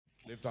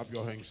Lift up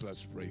your hands,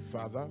 let's pray.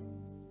 Father,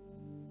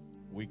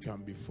 we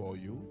come before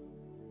you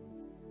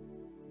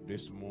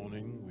this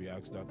morning. We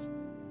ask that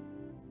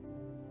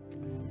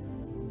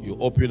you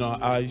open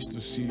our eyes to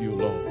see you,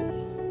 Lord.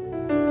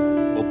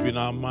 Open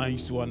our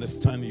minds to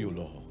understand you,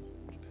 Lord.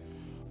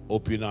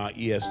 Open our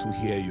ears to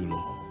hear you,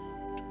 Lord.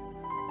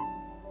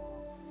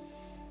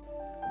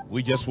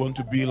 We just want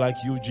to be like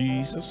you,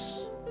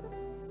 Jesus.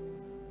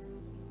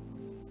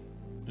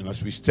 And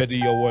as we study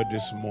your word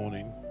this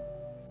morning,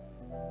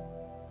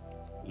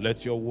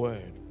 let your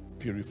word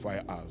purify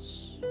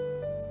us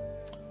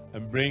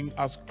and bring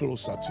us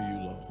closer to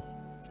you, Lord.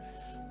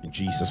 In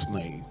Jesus'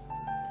 name.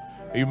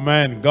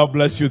 Amen. God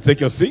bless you. Take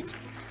your seat.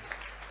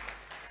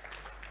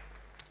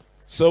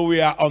 So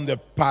we are on the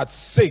part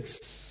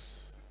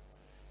 6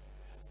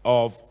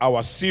 of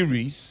our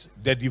series,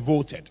 The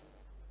Devoted,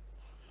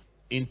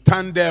 in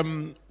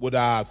tandem with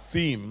our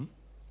theme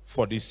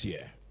for this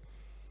year.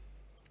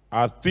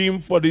 Our theme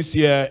for this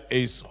year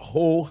is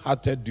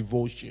wholehearted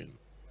devotion.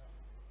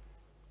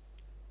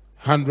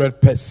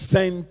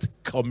 100%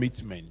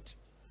 commitment.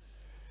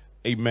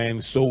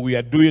 Amen. So we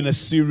are doing a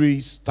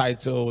series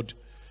titled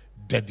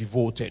The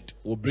Devoted.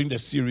 We'll bring the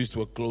series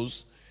to a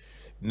close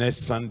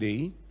next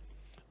Sunday.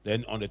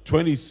 Then on the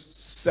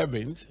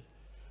 27th,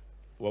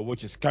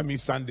 which is coming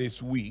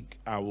Sunday's week,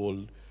 I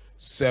will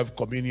serve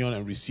communion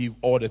and receive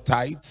all the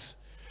tithes.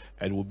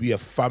 And it will be a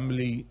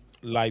family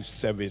life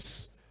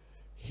service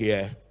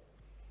here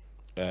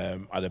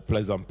at the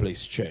Pleasant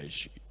Place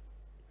Church.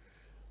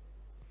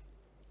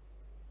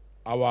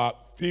 Our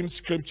theme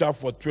scripture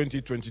for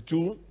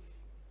 2022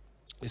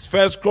 is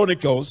 1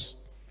 Chronicles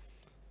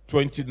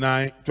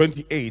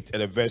 28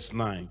 and verse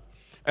 9.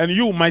 And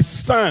you, my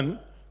son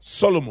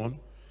Solomon,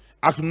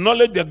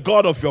 acknowledge the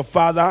God of your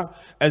father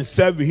and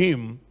serve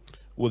him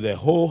with a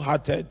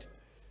wholehearted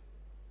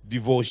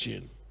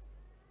devotion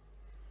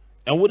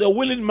and with a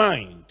willing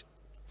mind.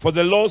 For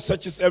the Lord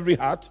searches every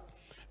heart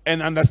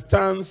and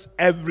understands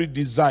every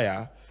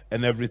desire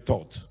and every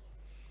thought.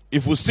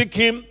 If we seek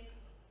him,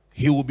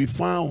 he will be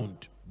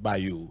found by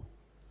you.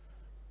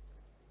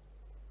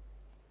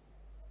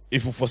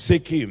 If you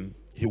forsake him,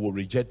 he will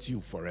reject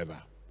you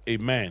forever.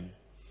 Amen.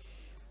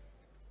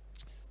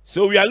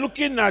 So we are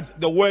looking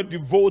at the word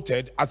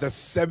devoted as a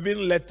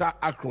 7-letter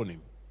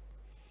acronym.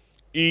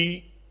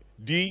 E-D-E-V-O-T-E-D.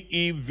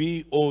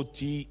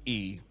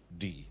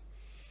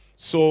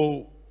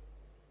 So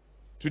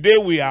today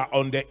we are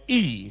on the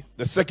E,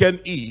 the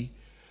second E,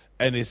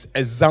 and it's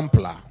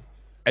exemplar.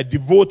 A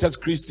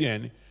devoted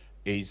Christian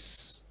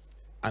is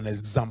an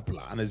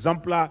exemplar. An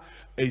exemplar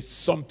is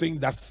something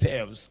that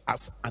serves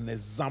as an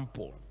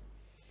example.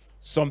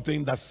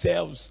 Something that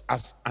serves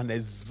as an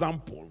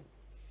example.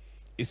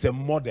 It's a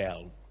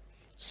model.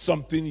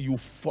 Something you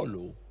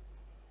follow.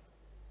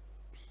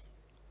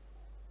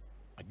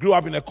 I grew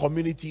up in a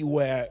community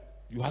where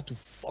you had to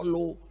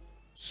follow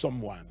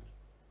someone.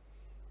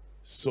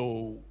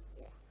 So,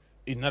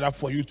 in order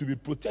for you to be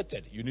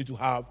protected, you need to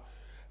have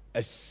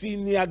a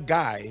senior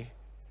guy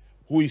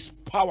who is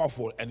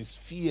powerful and is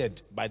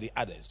feared by the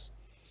others.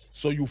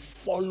 So you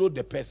follow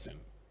the person.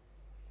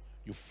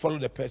 You follow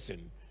the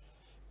person.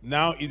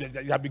 Now it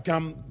have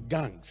become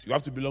gangs. You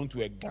have to belong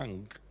to a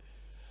gang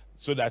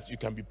so that you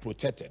can be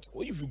protected.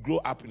 Or if you grow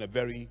up in a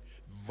very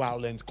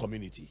violent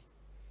community.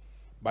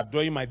 But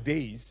during my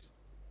days,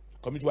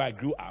 community where I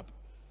grew up,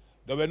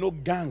 there were no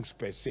gangs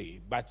per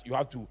se, but you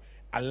have to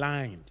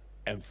align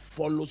and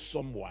follow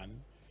someone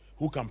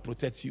who can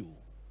protect you.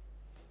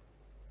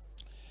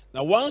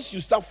 Now, once you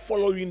start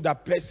following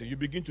that person, you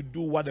begin to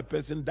do what the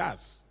person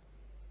does.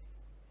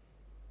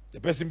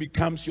 The person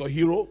becomes your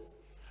hero,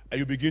 and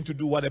you begin to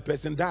do what the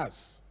person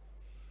does.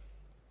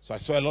 So I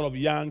saw a lot of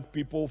young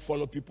people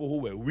follow people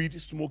who were weed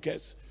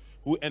smokers,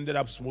 who ended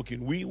up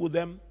smoking weed with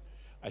them.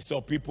 I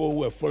saw people who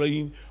were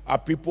following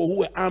people who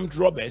were armed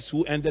robbers,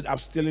 who ended up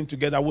stealing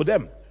together with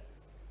them.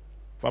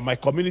 From my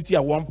community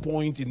at one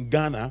point in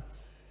Ghana,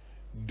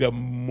 the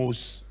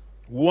most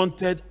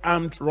wanted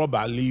armed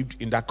robber lived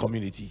in that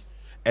community.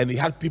 And he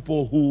had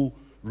people who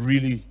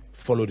really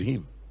followed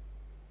him.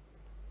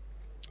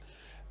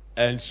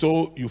 And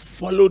so you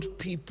followed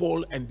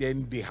people and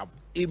then they have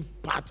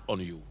impact on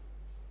you.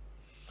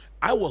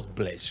 I was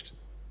blessed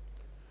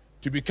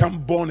to become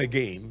born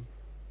again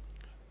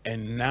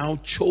and now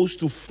chose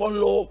to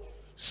follow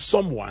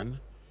someone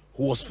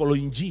who was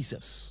following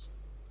Jesus.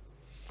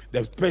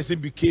 The person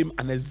became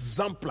an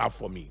exemplar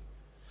for me.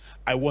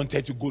 I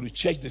wanted to go to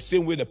church the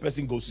same way the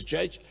person goes to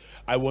church.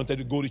 I wanted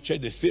to go to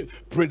church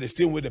pray the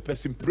same way the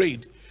person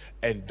prayed,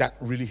 and that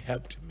really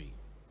helped me.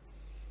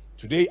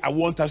 Today, I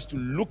want us to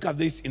look at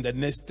this in the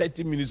next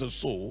 30 minutes or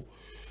so,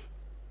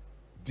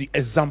 the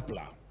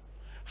exemplar.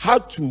 How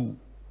to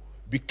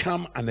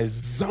become an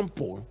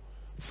example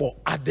for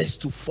others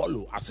to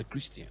follow as a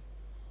Christian.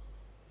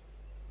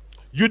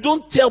 You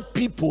don't tell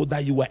people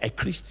that you are a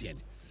Christian.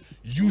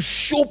 You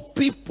show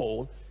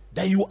people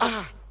that you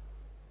are.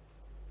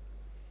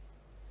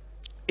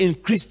 In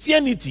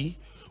Christianity,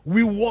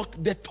 we walk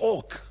the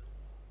talk.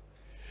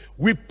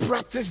 We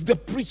practice the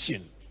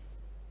preaching.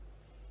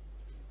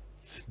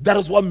 That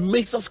is what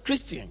makes us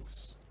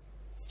Christians.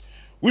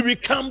 We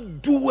become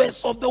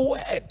doers of the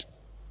word.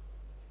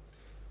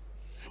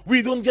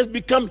 We don't just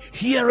become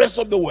hearers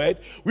of the word,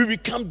 we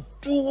become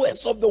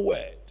doers of the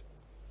word.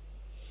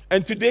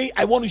 And today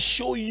I want to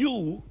show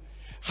you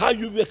how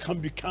you can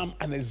become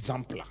an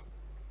exemplar.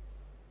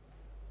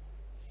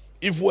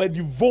 If we're a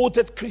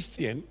devoted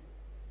Christian,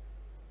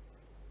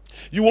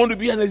 you want to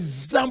be an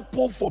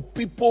example for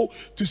people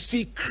to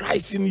see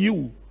Christ in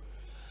you.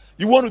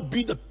 You want to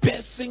be the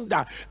person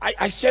that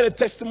I shared a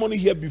testimony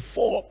here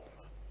before.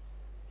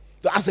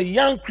 That as a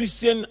young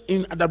Christian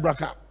in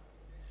Adabraka,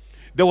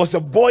 there was a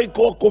boy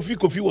called Kofi.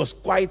 Kofi was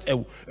quite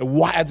a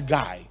wild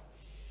guy.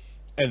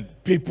 And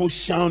people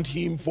shunned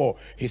him for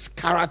his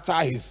character,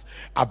 his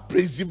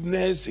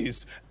abrasiveness,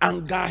 his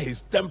anger,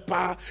 his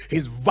temper,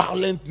 his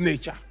violent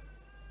nature.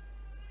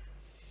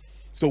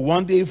 So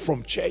one day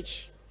from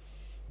church,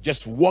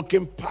 just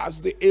walking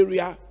past the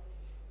area,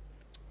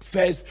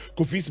 first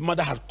Kofi's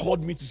mother had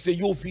called me to say,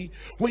 Yofi,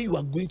 when you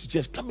are going to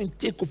church, come and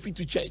take Kofi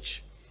to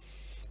church.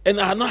 And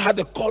I had not had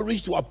the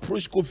courage to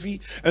approach Kofi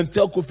and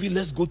tell Kofi,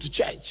 let's go to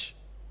church.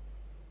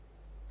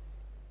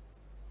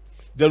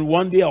 Then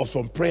one day I was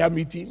from prayer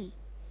meeting.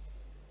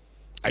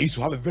 I used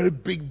to have a very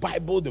big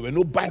Bible. There were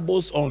no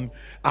Bibles on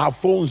our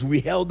phones. We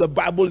held the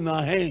Bible in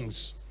our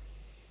hands.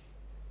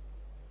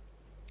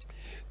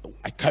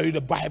 I carried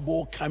the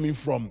Bible coming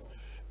from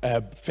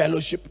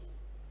fellowship.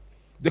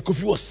 The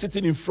Kofi was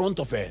sitting in front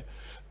of a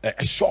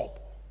shop.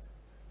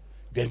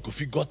 Then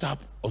Kofi got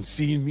up on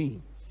seeing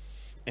me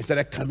and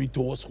started coming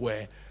towards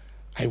where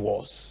I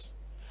was.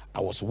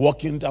 I was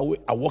walking away.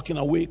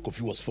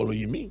 Kofi was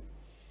following me.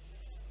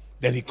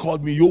 Then he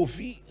called me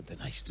Yofi, and then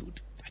I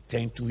stood. I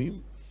turned to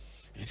him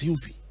and said,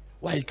 Yofi,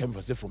 why are you coming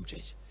from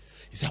church?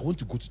 He said, I want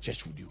to go to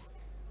church with you.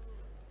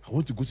 I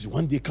want to go to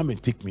one day, come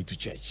and take me to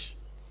church.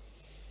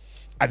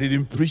 I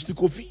didn't preach to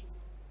Kofi,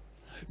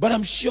 but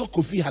I'm sure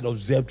Kofi had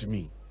observed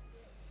me.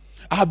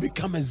 I have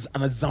become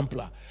an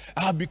exemplar.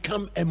 I have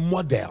become a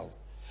model.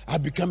 I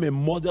have become a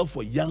model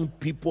for young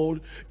people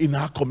in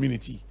our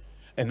community.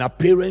 And our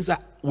parents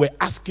were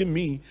asking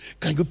me,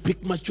 can you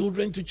pick my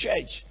children to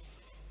church?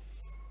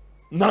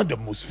 Now the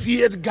most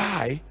feared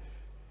guy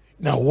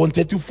now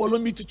wanted to follow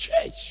me to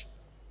church.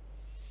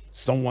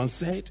 Someone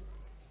said,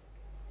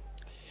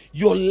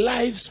 your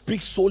life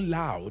speaks so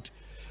loud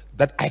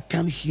that I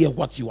can't hear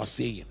what you are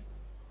saying.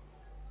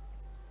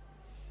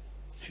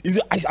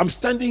 I'm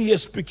standing here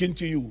speaking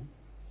to you,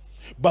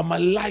 but my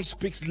life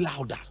speaks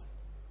louder.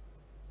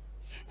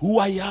 Who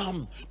I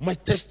am, my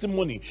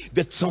testimony,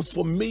 the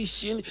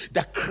transformation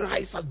that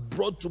Christ has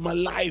brought to my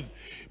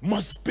life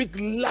must speak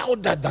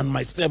louder than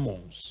my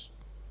sermons.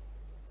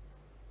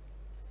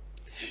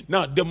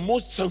 Now, the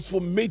most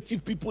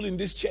transformative people in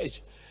this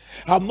church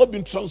have not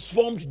been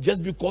transformed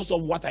just because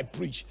of what I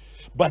preach,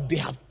 but they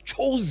have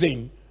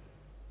chosen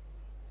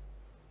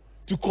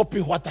to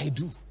copy what I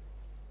do.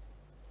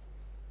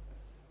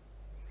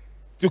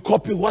 To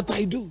copy what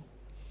I do.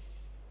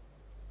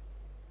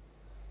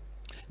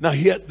 Now,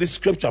 here, this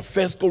scripture,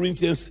 1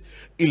 Corinthians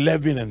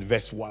 11 and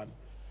verse 1.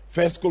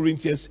 1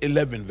 Corinthians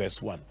 11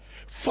 verse 1.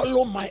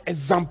 Follow my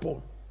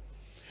example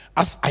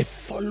as I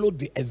follow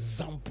the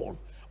example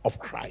of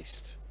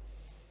Christ.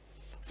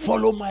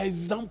 Follow my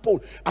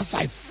example as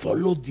I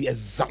follow the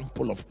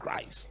example of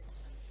Christ.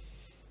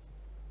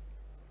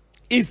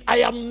 If I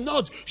am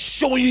not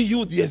showing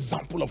you the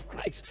example of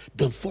Christ,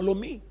 don't follow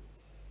me.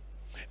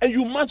 And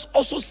you must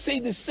also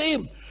say the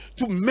same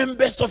to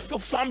members of your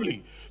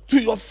family,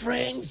 to your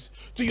friends,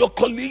 to your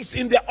colleagues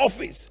in the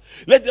office.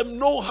 Let them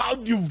know how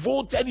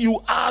devoted you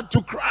are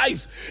to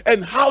Christ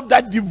and how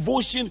that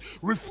devotion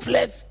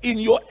reflects in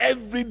your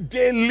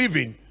everyday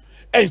living.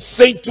 And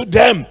say to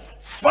them,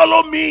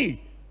 follow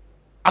me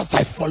as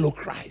I follow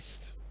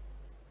Christ.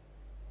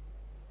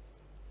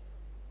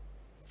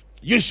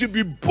 You should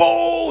be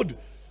bold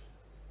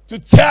to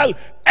tell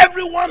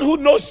everyone who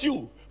knows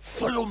you,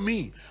 follow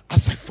me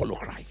as I follow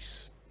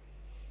Christ.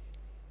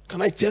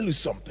 Can I tell you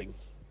something?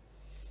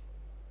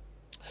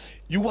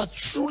 You are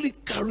truly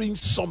carrying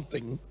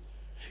something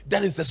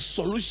that is a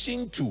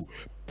solution to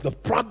the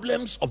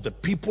problems of the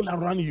people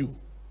around you.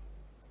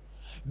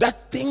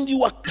 That thing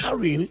you are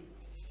carrying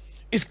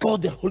is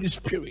called the Holy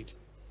Spirit.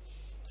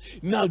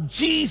 Now,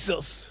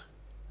 Jesus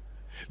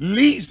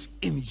lives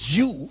in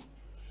you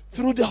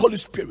through the Holy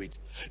Spirit.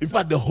 In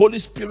fact, the Holy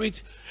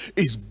Spirit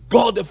is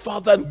God the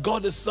Father and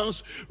God the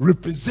Son's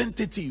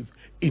representative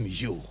in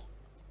you.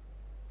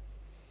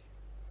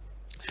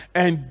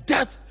 And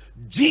that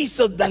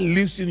Jesus that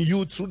lives in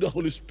you through the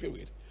Holy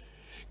Spirit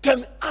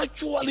can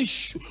actually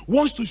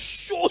wants to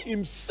show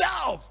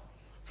himself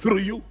through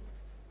you.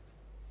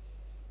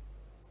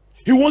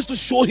 He wants to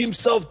show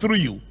himself through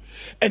you.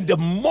 And the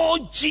more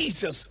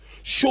Jesus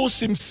shows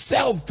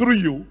himself through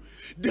you,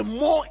 the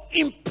more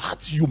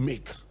impact you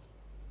make.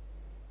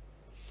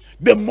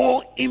 the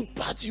more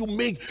impact you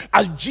make.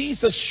 As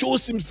Jesus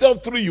shows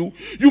himself through you,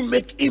 you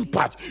make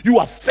impact. You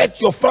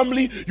affect your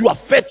family, you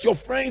affect your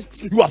friends,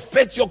 you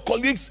affect your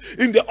colleagues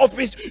in the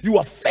office, you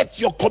affect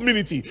your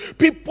community.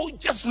 People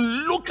just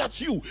look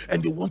at you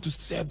and they want to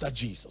serve that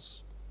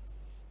Jesus.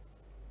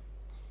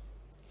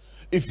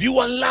 If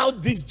you allow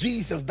this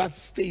Jesus that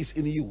stays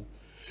in you,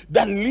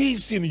 that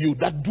lives in you,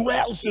 that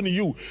dwells in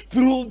you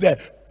through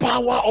the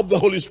power of the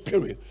Holy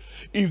Spirit,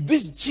 if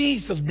this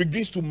Jesus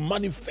begins to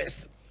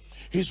manifest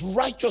his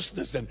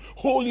righteousness and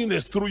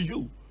holiness through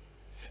you,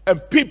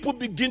 and people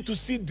begin to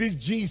see this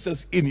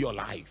Jesus in your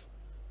life,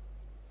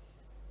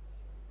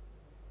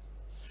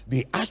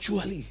 they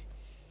actually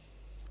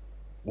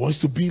wants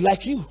to be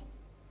like you.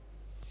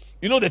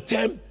 You know, the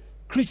term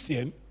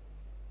Christian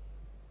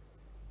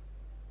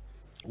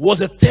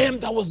was a term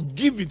that was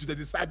given to the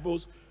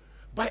disciples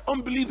by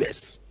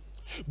unbelievers,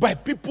 by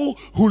people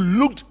who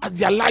looked at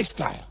their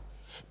lifestyle,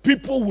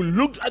 people who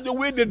looked at the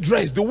way they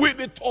dress, the way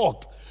they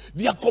talk,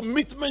 their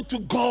commitment to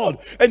God,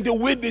 and the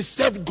way they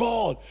served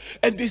God.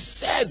 And they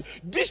said,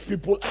 these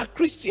people are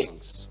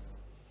Christians.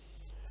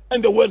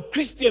 And the word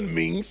Christian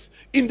means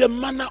in the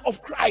manner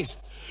of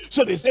Christ.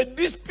 So they said,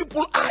 these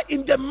people are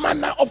in the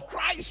manner of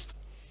Christ.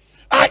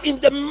 Are in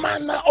the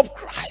manner of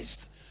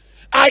Christ.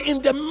 Are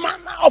in the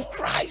manner of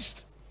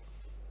Christ.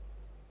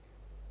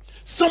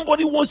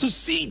 Somebody wants to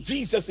see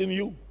Jesus in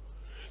you.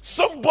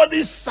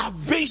 Somebody's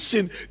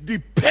salvation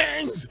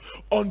depends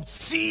on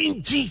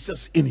seeing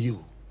Jesus in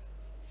you.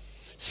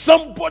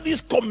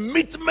 Somebody's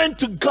commitment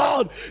to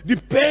God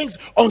depends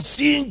on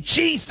seeing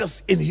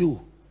Jesus in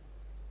you.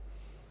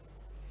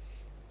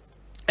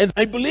 And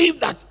I believe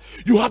that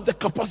you have the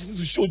capacity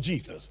to show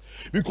Jesus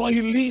because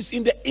he lives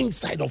in the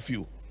inside of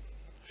you.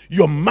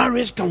 Your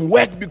marriage can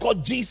work because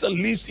Jesus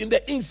lives in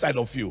the inside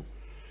of you.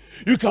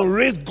 You can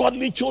raise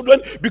godly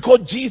children because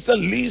Jesus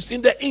lives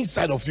in the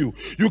inside of you.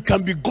 You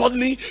can be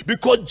godly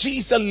because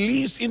Jesus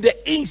lives in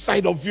the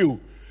inside of you.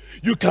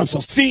 You can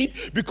succeed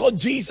because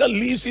Jesus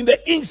lives in the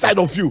inside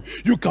of you.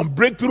 You can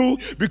break through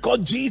because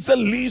Jesus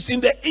lives in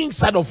the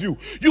inside of you.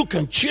 You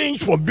can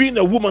change from being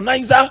a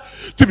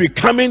womanizer to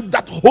becoming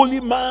that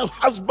holy man,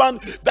 husband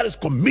that is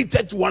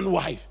committed to one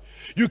wife.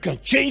 You can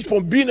change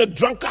from being a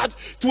drunkard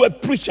to a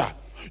preacher.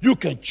 You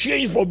can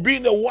change from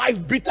being a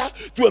wife beater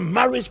to a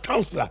marriage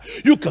counselor.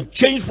 You can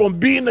change from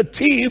being a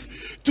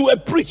thief to a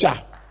preacher.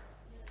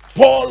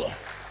 Paul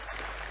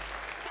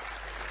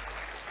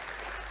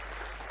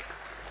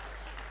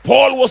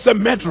was a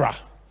murderer,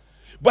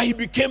 but he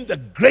became the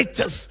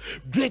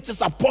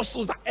greatest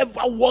apostle that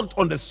ever walked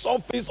on the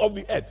surface of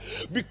the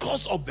earth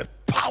because of the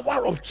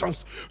power of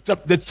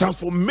the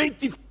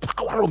transformative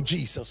power of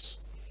Jesus.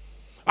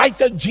 I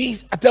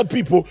tell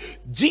people,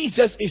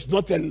 Jesus is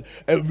not a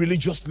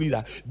religious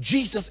leader.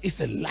 Jesus is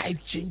a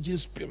life-changing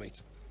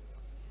spirit.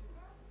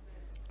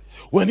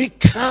 When he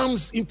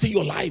comes into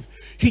your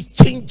life, he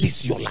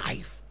changes your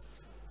life.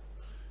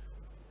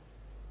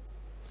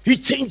 He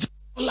changes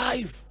your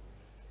life.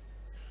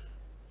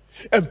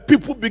 And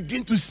people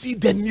begin to see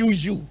the new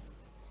you.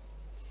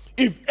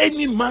 If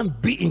any man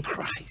be in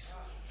Christ,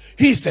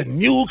 he's a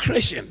new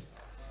creation.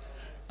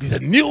 He's a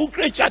new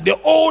creature.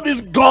 The old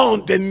is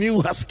gone, the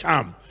new has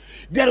come.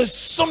 There is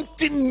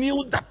something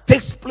new that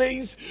takes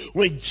place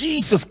when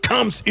Jesus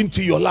comes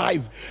into your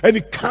life and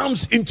he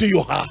comes into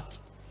your heart.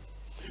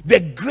 The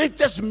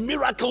greatest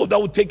miracle that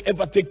will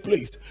ever take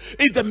place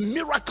is the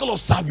miracle of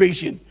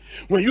salvation.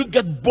 When you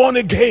get born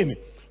again,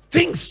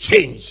 things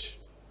change.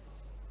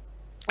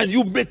 And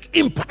you make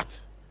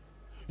impact.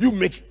 You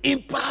make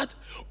impact.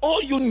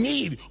 All you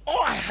need,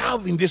 all I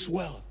have in this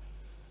world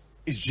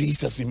is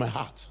Jesus in my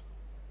heart.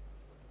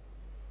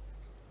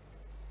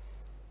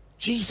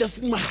 Jesus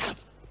in my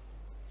heart.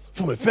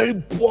 From a very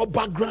poor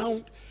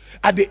background,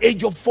 at the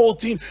age of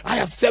 14, I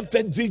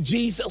accepted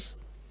Jesus.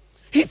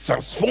 He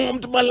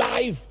transformed my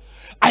life.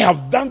 I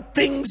have done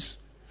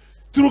things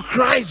through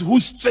Christ who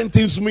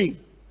strengthens me.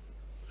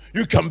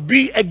 You can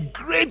be a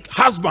great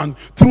husband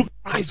through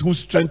Christ who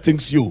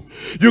strengthens you.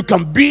 You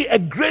can be a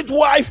great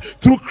wife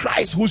through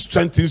Christ who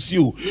strengthens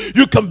you.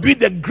 You can be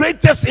the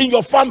greatest in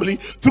your family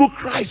through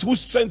Christ who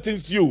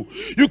strengthens you.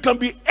 You can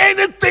be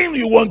anything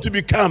you want to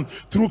become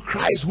through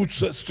Christ who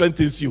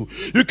strengthens you.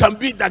 You can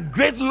be that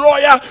great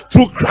lawyer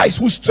through Christ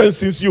who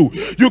strengthens you.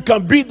 You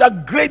can be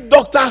that great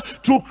doctor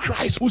through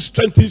Christ who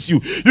strengthens you.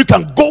 You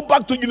can go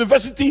back to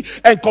university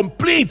and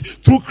complete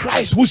through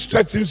Christ who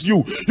strengthens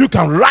you. You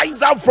can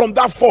rise up from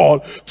that fall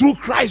through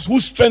Christ who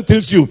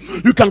strengthens you.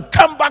 You can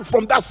come back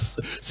from that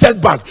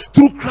setback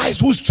through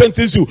Christ who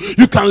strengthens you.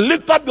 You can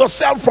lift up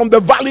yourself from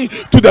the valley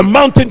to the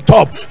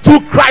mountaintop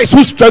through Christ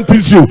who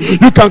strengthens you.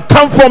 You can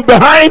come from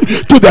behind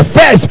to the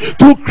first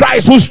through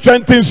Christ who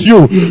strengthens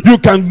you. You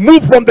can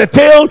move from the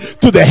tail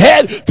to the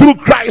head through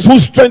Christ who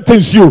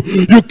strengthens you.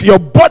 Your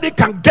body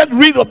can get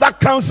rid of that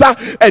cancer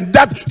and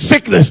that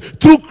sickness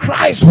through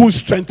Christ who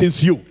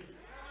strengthens you.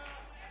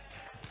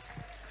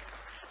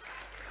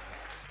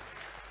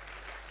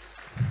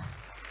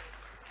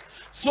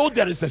 So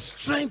there is a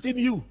strength in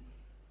you.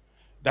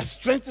 That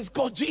strength is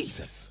called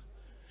Jesus.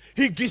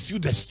 He gives you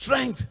the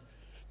strength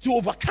to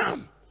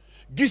overcome.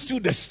 Gives you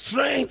the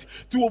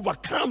strength to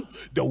overcome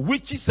the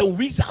witches and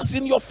wizards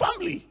in your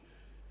family.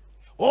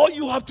 All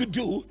you have to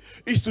do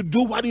is to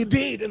do what he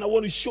did, and I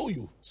want to show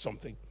you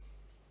something.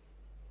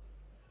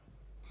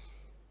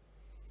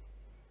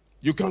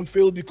 You can't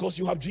fail because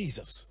you have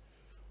Jesus.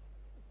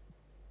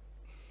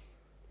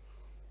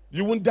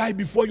 You won't die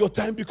before your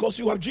time because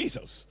you have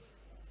Jesus.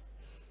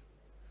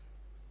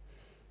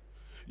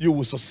 You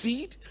will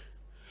succeed,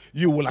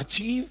 you will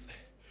achieve,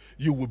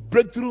 you will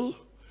break through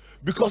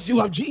because you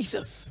have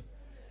Jesus.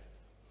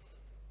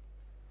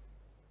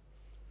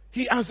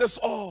 He answers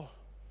all.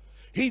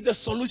 He's the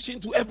solution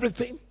to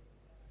everything.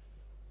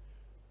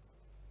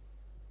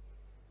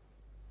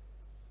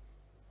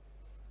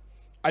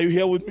 Are you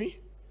here with me?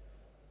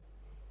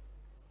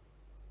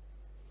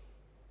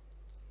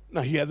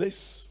 Now hear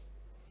this.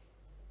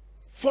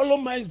 Follow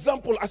my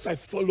example as I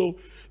follow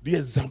the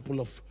example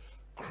of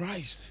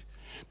Christ.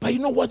 But you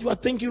know what you are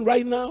thinking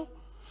right now?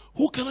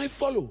 Who can I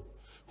follow?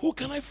 Who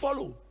can I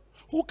follow?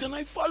 Who can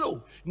I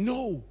follow?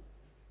 No.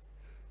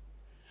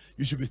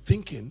 You should be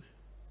thinking,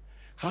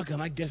 how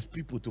can I get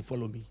people to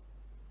follow me?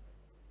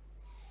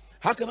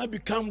 How can I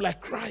become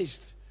like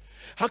Christ?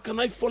 How can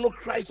I follow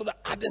Christ so that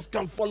others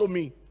can follow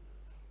me?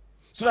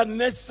 So that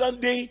next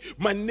Sunday,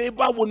 my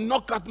neighbor will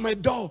knock at my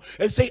door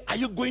and say, are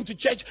you going to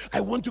church? I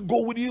want to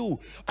go with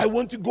you. I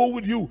want to go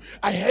with you.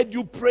 I heard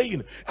you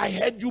praying. I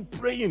heard you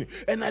praying.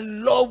 And I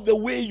love the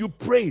way you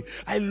pray.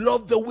 I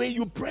love the way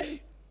you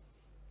pray.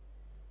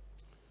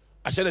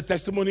 I shared a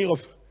testimony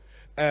of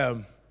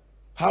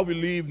how we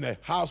live in a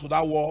house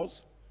without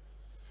walls.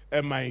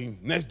 And my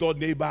next door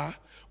neighbor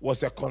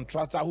was a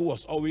contractor who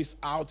was always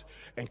out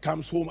and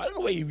comes home. I don't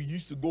know where he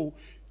used to go.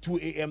 2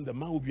 a.m. the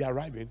man will be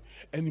arriving,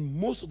 and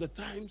most of the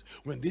times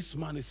when this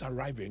man is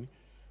arriving,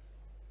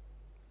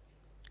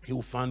 he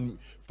will find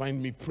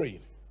me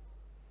praying.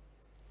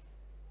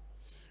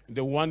 And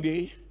then one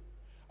day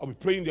I'll be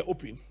praying in the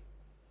open.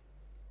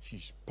 He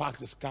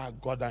parked his car,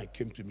 got down, and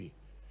came to me.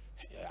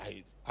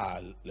 Our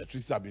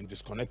electricity had been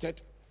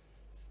disconnected.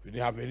 We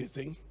didn't have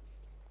anything.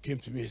 Came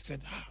to me and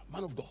said,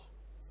 man of God,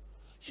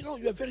 you know,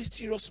 you're a very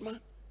serious man.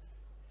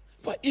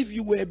 For if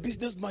you were a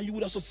businessman, you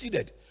would have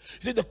succeeded.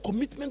 He said, the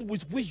commitment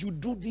with which you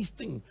do this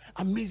thing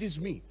amazes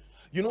me.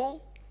 You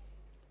know,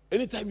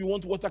 anytime you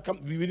want water,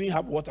 we didn't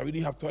have water, we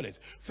didn't have toilets.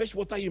 Fetch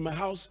water in my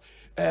house,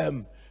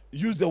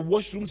 use the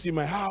washrooms in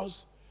my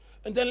house,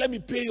 and then let me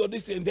pay your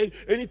this thing. And then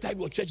anytime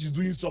your church is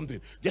doing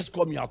something, just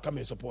call me, I'll come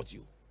and support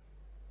you.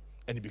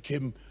 And he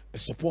became a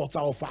supporter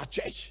of our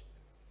church.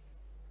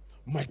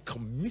 My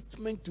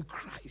commitment to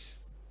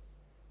Christ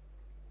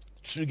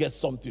triggered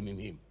something in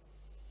him.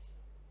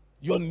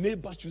 Your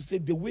neighbor should say,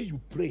 the way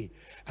you pray,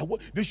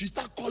 they should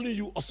start calling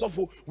you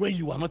Osofo when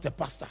you are not a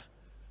pastor.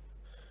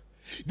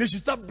 They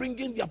should start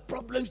bringing their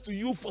problems to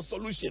you for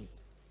solution.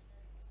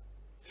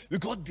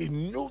 Because they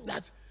know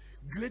that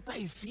greater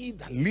is he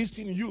that lives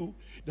in you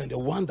than the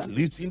one that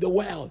lives in the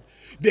world.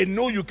 They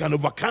know you can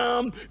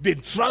overcome. They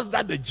trust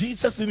that the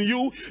Jesus in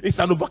you is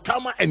an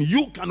overcomer and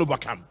you can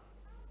overcome.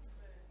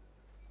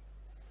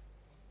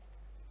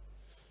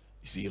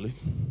 You see,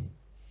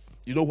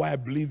 you know why I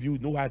believe you. You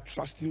know why I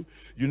trust you.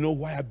 You know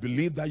why I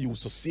believe that you will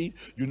succeed.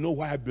 You know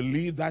why I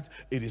believe that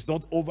it is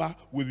not over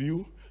with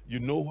you. You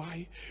know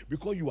why?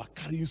 Because you are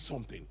carrying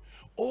something.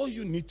 All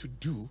you need to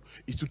do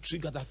is to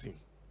trigger that thing.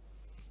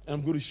 And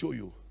I'm going to show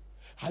you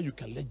how you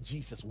can let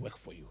Jesus work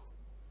for you.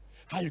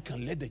 How you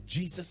can let the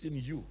Jesus in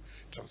you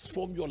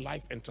transform your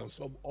life and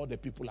transform all the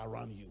people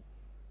around you.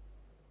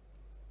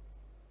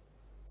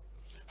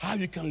 How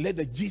you can let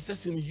the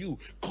Jesus in you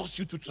cause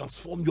you to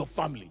transform your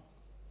family.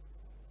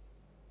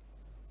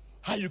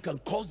 How you can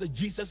cause the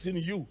Jesus in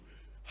you.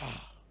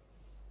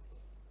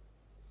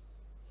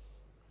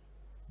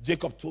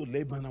 Jacob told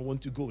Laban, I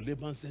want to go.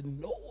 Laban said,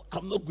 no,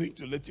 I'm not going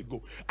to let you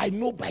go. I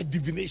know by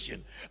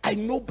divination. I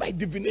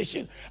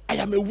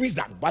am a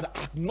wizard, but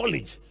I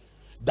acknowledge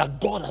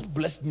that God has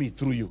blessed me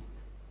through you.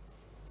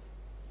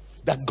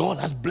 That God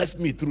has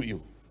blessed me through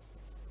you.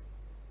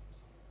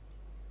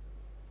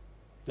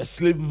 The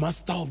slave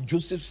master of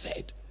Joseph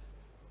said,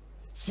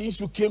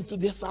 since you came to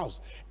this house,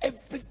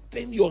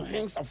 everything your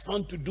hands have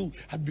found to do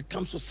has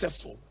become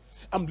successful.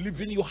 I'm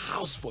leaving your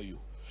house for you.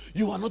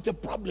 You are not a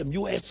problem.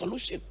 You are a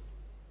solution.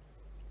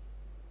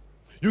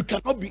 You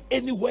cannot be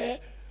anywhere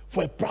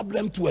for a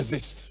problem to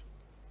exist.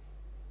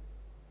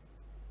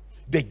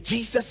 The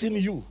Jesus in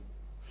you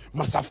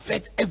must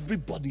affect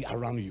everybody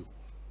around you.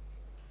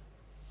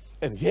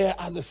 And here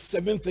are the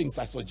 7 things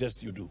I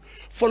suggest you do.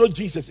 Follow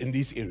Jesus in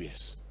these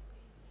areas.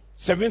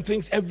 7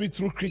 things every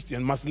true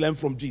Christian must learn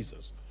from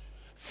Jesus.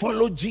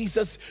 Follow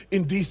Jesus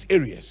in these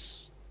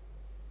areas.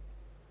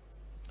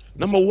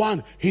 Number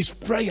 1, his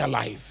prayer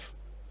life.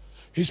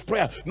 His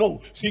prayer.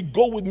 No, see,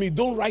 go with me.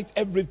 Don't write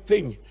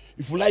everything.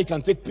 If you like, you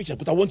can take pictures,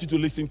 but I want you to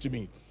listen to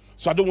me.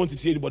 So I don't want to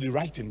see anybody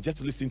writing.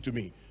 Just listen to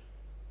me.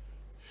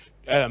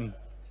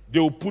 They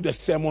will put a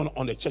sermon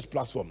on the church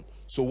platform.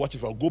 So watch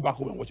it. I'll go back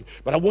home and watch it.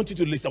 But I want you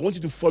to listen. I want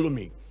you to follow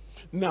me.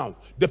 Now,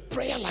 the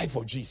prayer life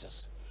of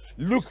Jesus.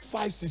 Luke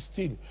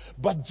 5:16.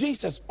 But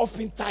Jesus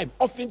oftentimes,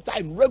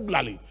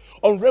 regularly,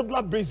 on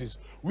regular basis,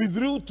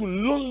 withdrew to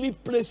lonely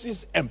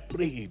places and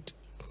prayed.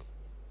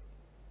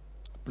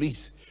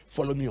 Please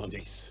follow me on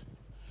this.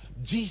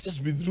 Jesus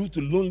withdrew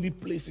to lonely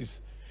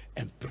places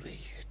and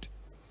prayed.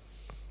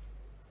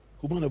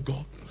 Woman of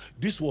God,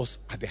 this was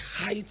at the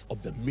height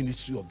of the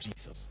ministry of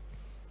Jesus.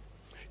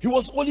 He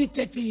was only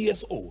 30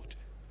 years old,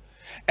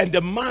 and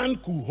the man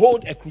could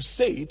hold a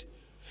crusade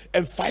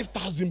and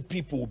 5,000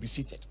 people would be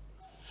seated.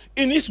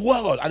 In this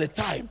world at the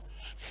time,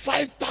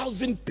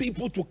 5,000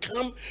 people to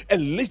come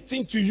and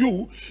listen to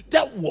you,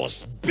 that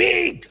was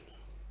big.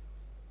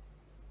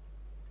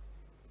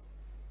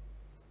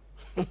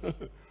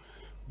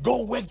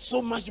 God worked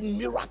so much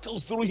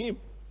miracles through him.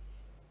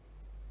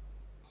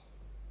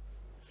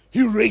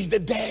 He raised the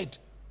dead.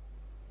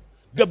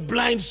 The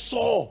blind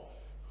saw.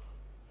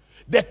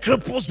 The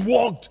cripples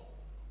walked.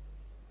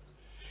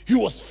 He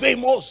was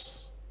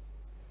famous.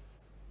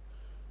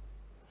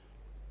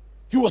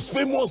 He was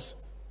famous.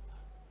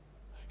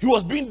 He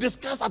was being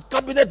discussed at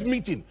cabinet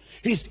meeting.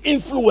 His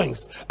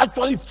influence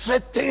actually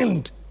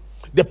threatened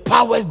the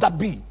powers that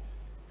be.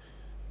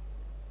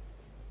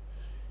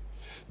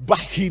 But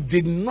he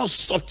did not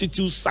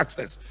substitute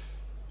success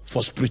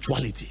for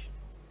spirituality.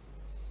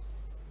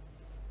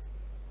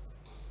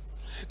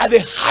 At the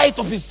height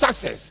of his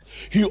success,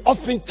 he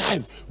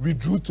oftentimes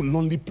withdrew to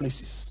lonely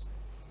places.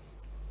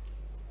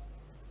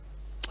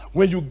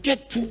 When you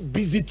get too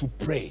busy to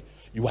pray,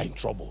 you are in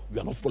trouble.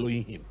 You are not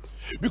following him.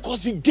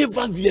 Because he gave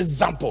us the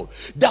example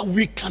that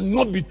we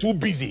cannot be too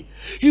busy.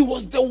 He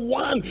was the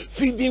one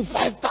feeding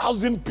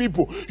 5,000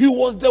 people. He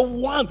was the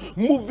one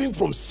moving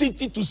from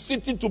city to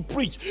city to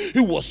preach.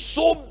 He was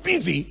so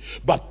busy,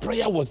 but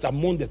prayer was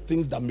among the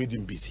things that made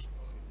him busy.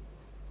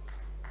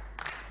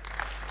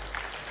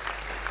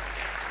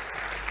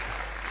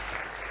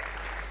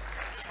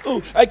 Oh,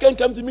 I can't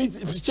come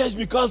to church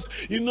because,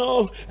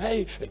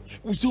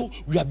 so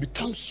we have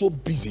become so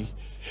busy,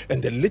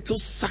 and the little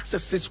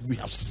successes we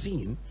have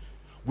seen,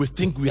 we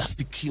think we are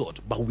secured,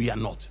 but we are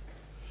not.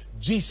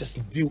 Jesus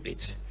knew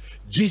it.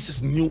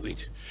 Jesus knew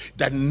it,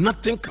 that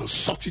nothing can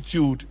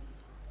substitute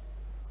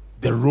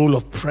the role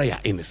of prayer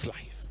in his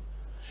life.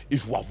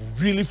 If you are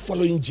really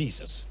following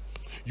Jesus,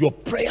 your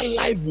prayer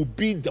life will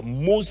be the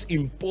most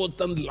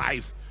important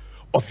life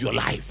of your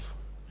life.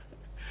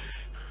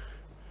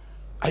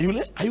 Are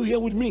you here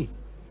with me?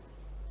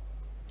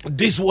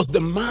 This was the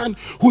man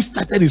who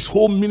started his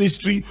whole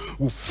ministry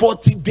with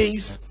 40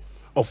 days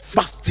of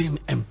fasting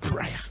and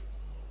prayer.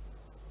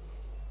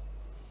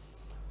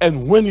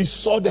 And when he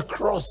saw the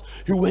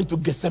cross, he went to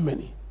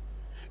Gethsemane.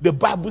 The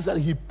Bible said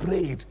he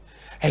prayed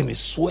and his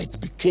sweat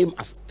became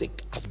as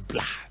thick as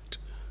blood.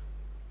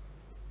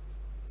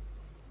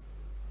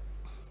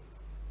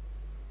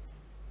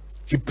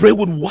 He prayed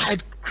with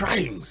wild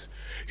cryings.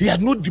 He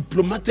had no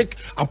diplomatic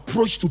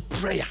approach to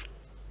prayer.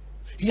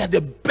 He had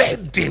a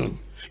burden.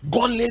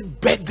 God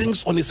laid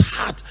burdens on his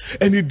heart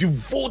and he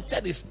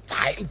devoted his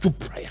time to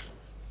prayer.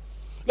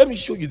 Let me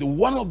show you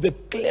one of the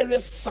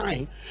clearest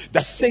signs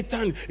that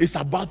Satan is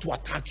about to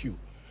attack you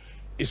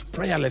is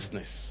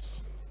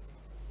prayerlessness.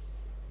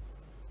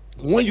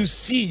 When you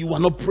see you are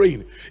not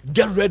praying,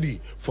 get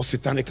ready for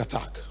satanic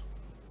attack.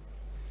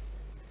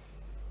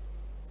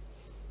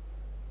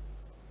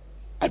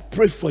 I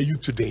pray for you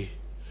today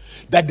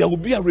that there will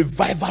be a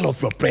revival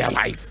of your prayer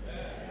life.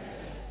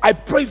 I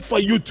pray for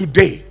you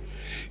today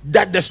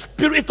that the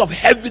spirit of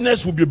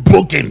heaviness will be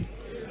broken.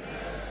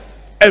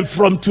 And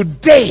from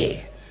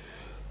today,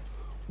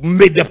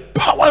 may the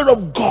power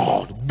of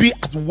God be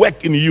at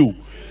work in you.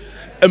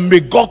 And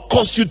may God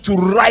cause you to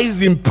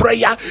rise in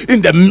prayer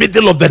in the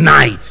middle of the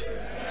night.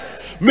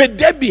 May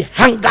there be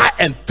hunger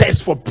and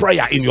thirst for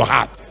prayer in your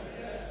heart.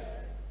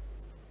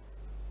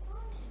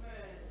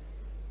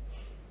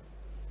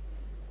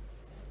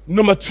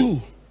 Number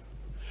 2,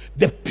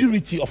 the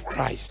purity of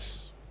Christ.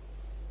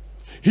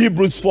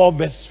 Hebrews 4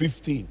 verse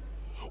 15.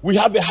 We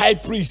have a high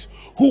priest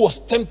who was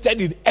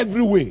tempted in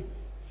every way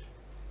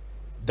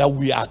that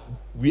we are,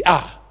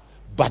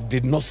 but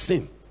did not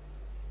sin.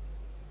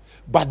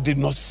 But did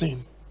not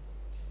sin.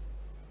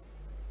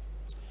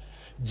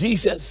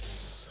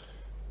 Jesus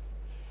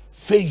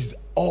faced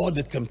all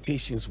the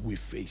temptations we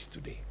face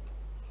today.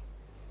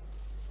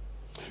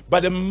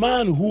 But a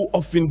man who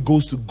often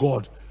goes to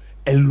God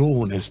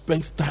alone and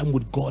spends time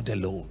with God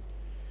alone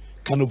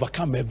can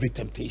overcome every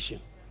temptation.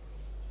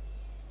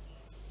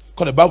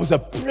 Because the Bible says,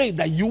 pray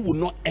that you will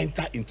not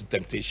enter into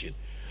temptation.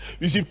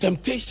 You see,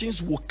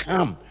 temptations will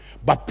come,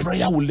 but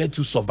prayer will let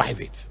you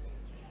survive it.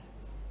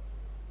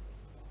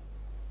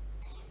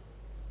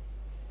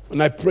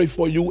 And I pray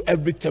for you,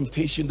 every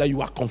temptation that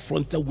you are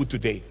confronted with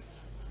today,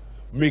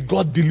 may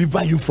God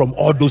deliver you from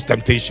all those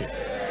temptations.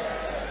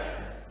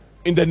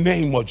 In the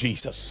name of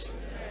Jesus.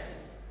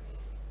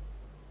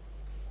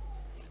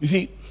 You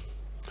see,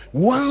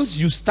 once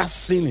you start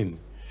sinning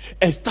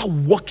and start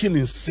walking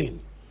in sin,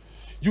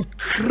 you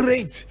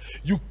create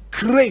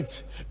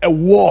a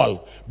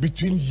wall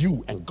between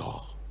you and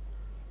God.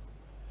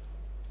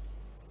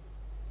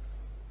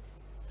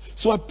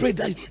 So I pray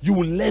that you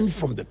will learn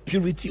from the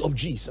purity of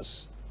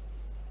Jesus.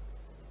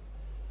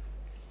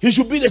 He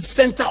should be the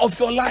center of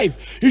your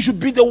life. He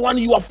should be the one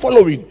you are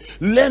following.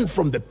 Learn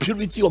from the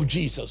purity of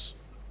Jesus.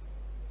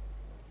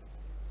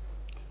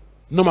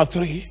 Number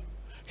 3,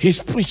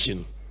 his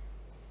preaching.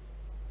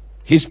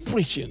 His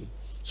preaching.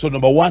 So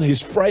number 1,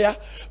 his prayer.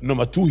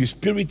 Number 2, his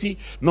purity.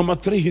 Number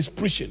 3, his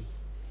preaching.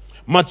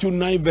 Matthew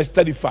 9 verse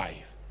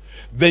 35.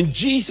 Then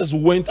Jesus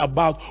went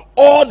about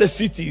all the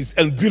cities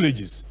and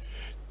villages,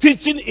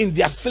 teaching in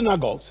their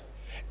synagogues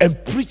and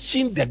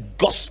preaching the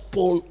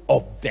gospel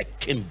of the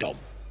kingdom.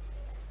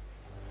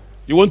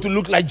 You want to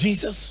look like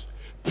Jesus?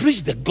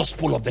 Preach the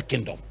gospel of the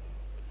kingdom.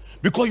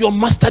 Because your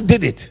master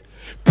did it.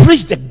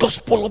 Preach the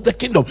gospel of the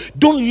kingdom.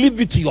 Don't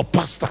leave it to your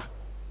pastor.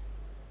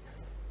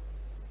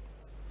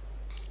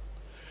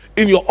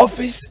 In your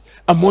office,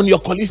 among your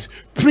colleagues,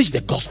 preach the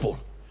gospel.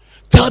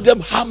 Tell them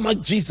how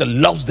much Jesus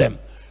loves them.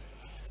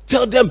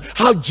 Tell them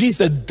how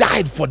Jesus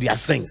died for their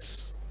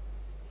sins.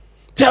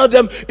 Tell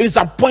them it is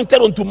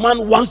appointed unto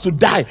man once to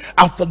die.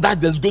 After that,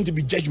 there's going to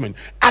be judgment.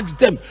 Ask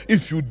them,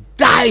 if you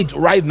died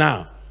right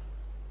now,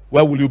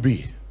 where will you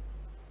be?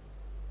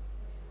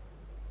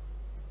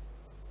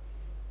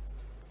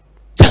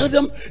 Tell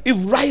them,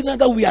 if right now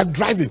that we are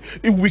driving,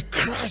 if we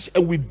crash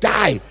and we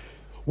die,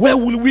 where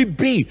will we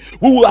be?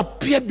 We will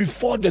appear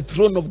before the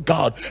throne of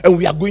God and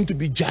we are going to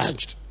be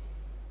judged.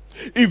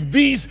 If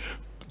this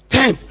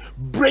tent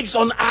breaks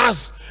on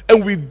us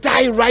and we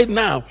die right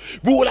now,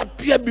 we will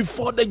appear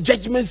before the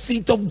judgment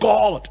seat of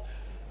God.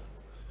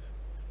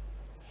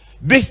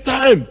 This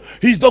time,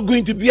 he's not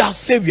going to be our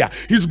savior.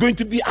 He's going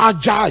to be our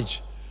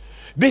judge.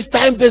 This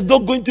time, there's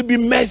not going to be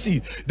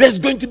mercy. There's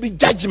going to be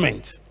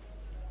judgment.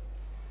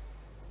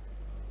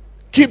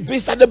 Keep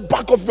this at the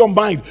back of your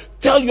mind.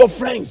 Tell your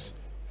friends.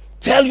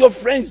 Tell your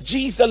friends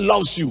Jesus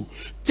loves you.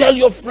 Tell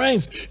your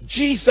friends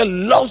Jesus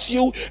loves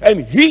you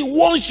and he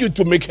wants you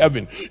to make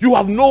heaven. You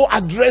have no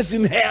address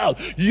in hell.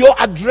 Your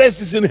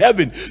address is in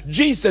heaven.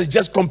 Jesus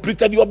just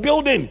completed your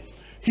building.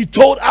 He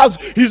told us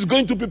he's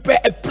going to prepare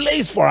a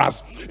place for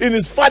us. In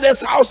his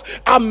Father's house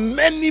are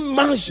many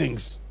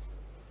mansions.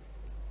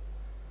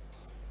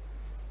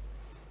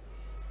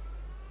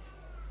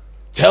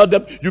 Tell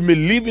them you may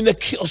live in a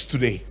chaos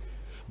today,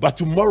 but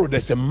tomorrow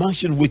there's a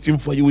mansion waiting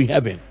for you in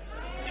heaven.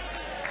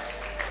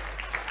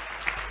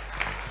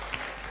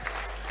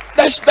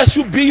 That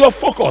should be your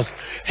focus.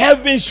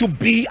 Heaven should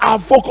be our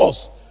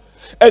focus.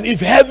 And if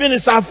heaven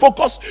is our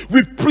focus,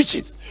 we preach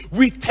it,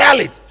 we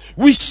tell it,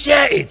 we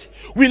share it,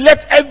 we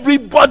let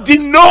everybody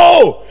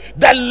know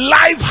that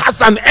life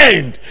has an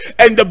end.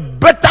 And the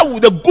better,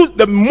 the good,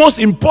 the most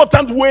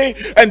important way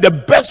and the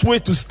best way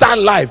to start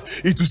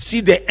life is to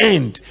see the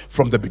end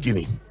from the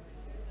beginning.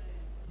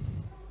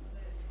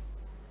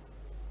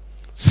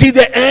 See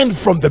the end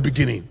from the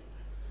beginning.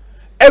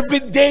 Every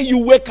day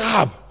you wake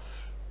up,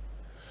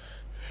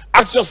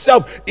 ask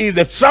yourself, if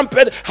the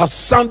trumpet has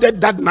sounded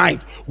that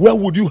night, where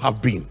would you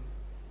have been?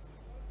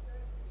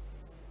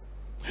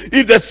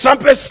 If the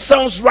trumpet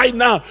sounds right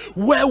now,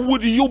 where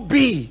would you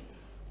be?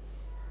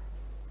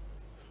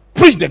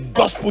 Preach the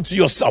gospel to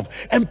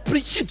yourself and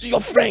preach it to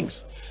your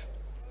friends.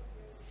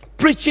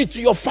 Preach it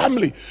to your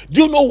family.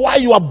 Do you know why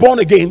you are born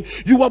again?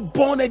 You are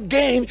born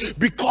again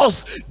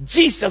because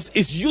Jesus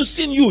is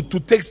using you to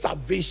take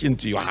salvation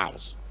to your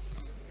house.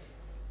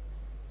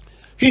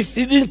 He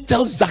didn't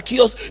tell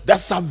Zacchaeus that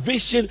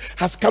salvation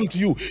has come to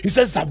you. He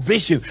said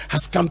salvation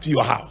has come to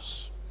your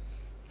house.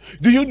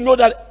 Do you know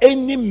that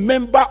any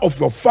member of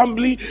your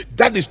family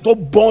that is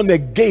not born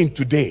again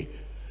today,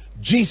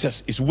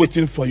 Jesus is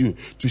waiting for you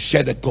to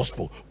share the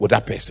gospel with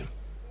that person?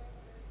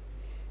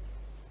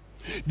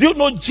 Do you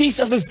know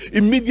Jesus'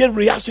 immediate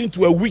reaction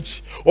to a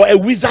witch or a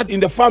wizard in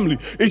the family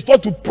is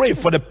not to pray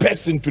for the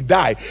person to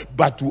die,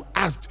 but to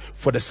ask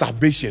for the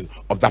salvation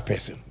of that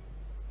person?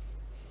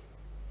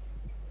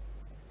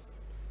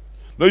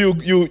 No,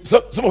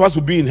 some of us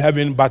will be in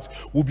heaven, but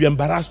will be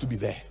embarrassed to be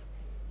there.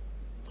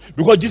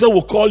 Because Jesus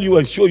will call you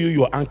and show you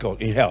your uncle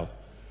in hell.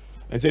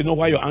 And say, you know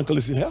why your uncle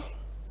is in hell?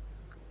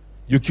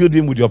 You killed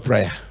him with your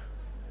prayer.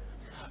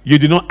 You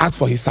did not ask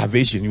for his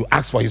salvation. You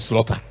asked for his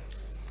slaughter.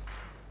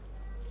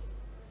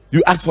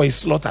 You asked for his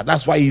slaughter.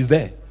 That's why he's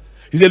there.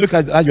 He said, look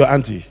at that, your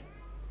auntie.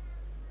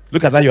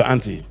 Look at that, your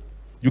auntie.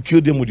 You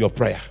killed him with your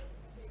prayer.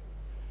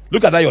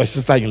 Look at that, your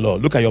sister-in-law.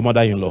 Look at your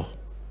mother-in-law.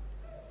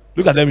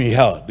 Look at them in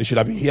hell. They should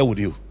have been here with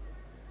you.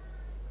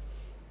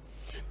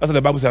 That's what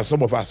the Bible says.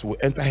 Some of us will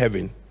enter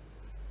heaven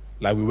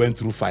like we went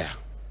through fire.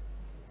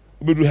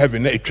 We do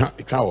heaven.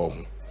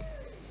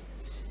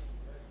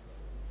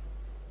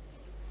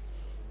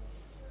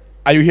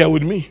 Are you here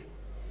with me?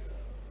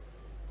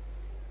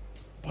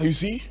 But you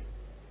see,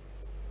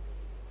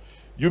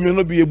 you may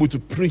not be able to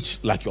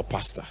preach like your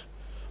pastor,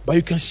 but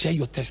you can share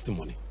your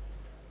testimony.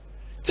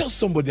 Tell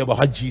somebody about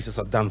how Jesus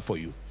has done for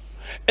you.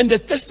 And the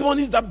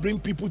testimonies that bring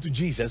people to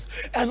Jesus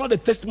are not the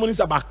testimonies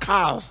about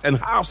cars and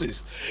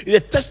houses. It's a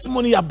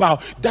testimony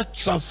about that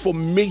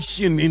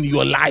transformation in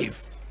your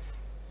life.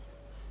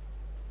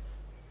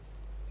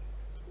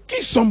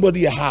 Give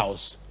somebody a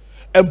house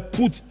and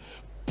put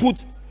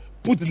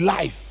put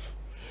life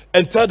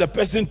and tell the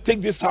person,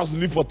 take this house,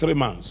 live for 3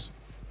 months.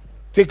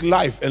 Take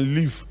life and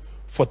live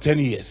for 10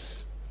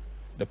 years.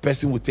 The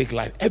person will take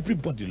life.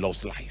 Everybody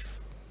loves life.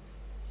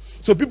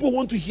 So people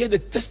want to hear the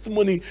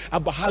testimony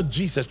about how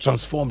Jesus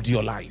transformed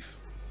your life.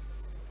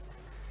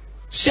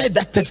 Share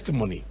that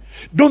testimony.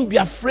 Don't be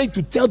afraid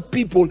to tell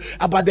people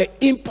about the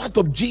impact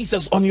of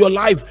Jesus on your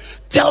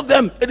life. Tell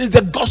them it is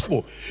the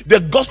gospel.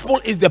 The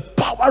gospel is the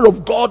power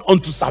of God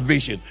unto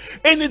salvation.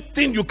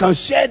 Anything you can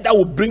share that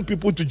will bring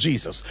people to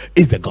Jesus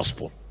is the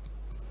gospel.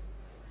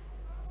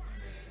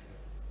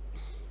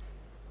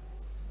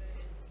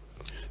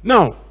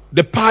 Now,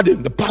 the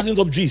pardons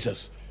of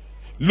Jesus.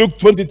 Luke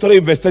 23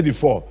 verse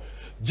 34.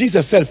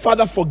 Jesus said,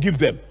 Father, forgive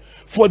them,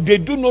 for they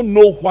do not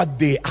know what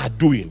they are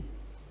doing.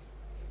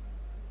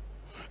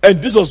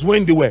 And this was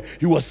when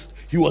he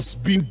was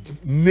being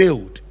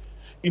nailed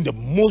in the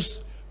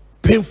most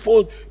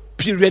painful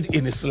period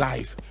in his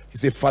life. He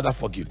said, Father,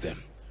 forgive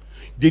them.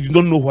 They do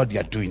not know what they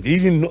are doing.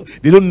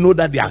 They don't know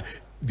that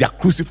they are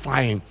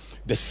crucifying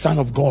the Son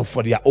of God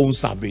for their own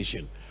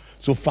salvation.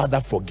 So, Father,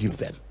 forgive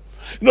them.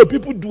 You know,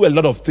 people do a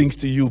lot of things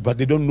to you, but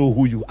they don't know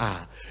who you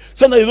are.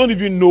 Sometimes they don't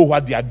even know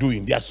what they are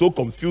doing. They are so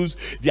confused.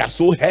 They are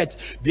so hurt.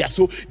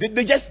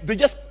 They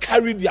just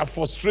carry their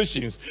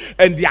frustrations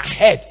and their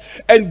hurt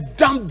and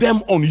dump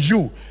them on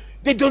you.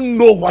 They don't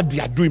know what they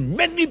are doing.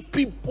 Many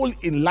people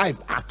in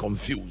life are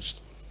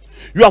confused.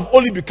 You have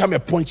only become a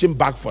punching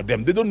bag for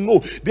them. They don't know.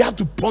 They have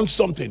to punch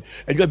something,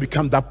 and you have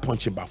become that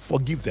punching bag.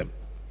 Forgive them.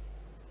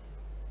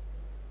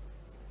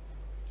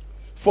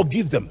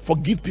 Forgive them.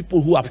 Forgive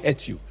people who have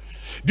hurt you.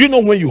 Do you know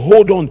when you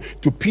hold on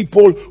to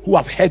people who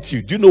have hurt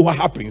you, do you know what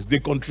happens? They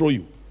control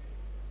you.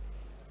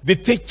 They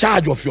take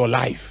charge of your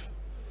life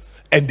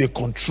and they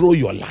control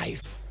your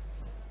life.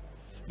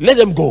 Let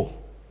them go.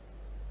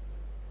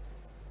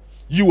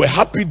 You were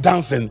happy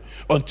dancing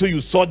until you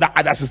saw that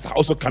other sister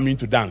also coming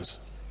to dance.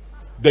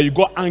 Then you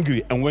got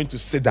angry and went to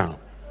sit down.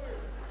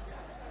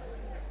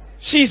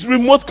 She's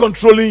remote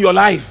controlling your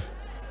life.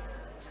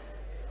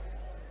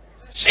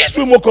 She's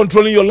remote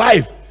controlling your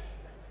life.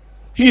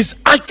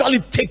 He's actually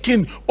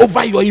taking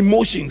over your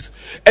emotions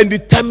and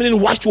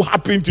determining what should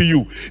happen to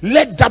you.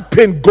 Let that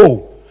pain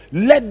go.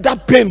 Let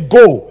that pain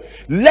go.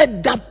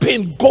 Let that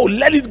pain go.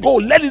 Let it go.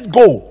 Let it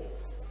go.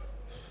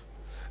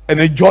 And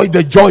enjoy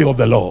the joy of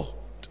the Lord,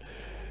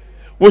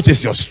 which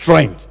is your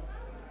strength.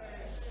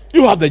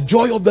 You have the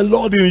joy of the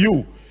Lord in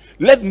you.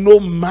 Let no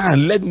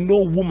man, let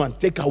no woman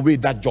take away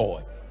that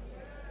joy.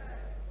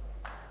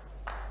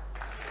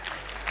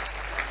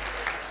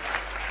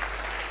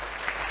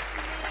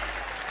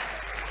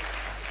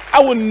 I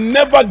will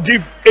never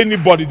give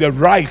anybody the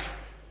right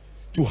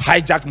to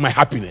hijack my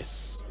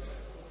happiness.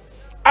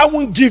 I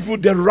won't give you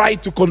the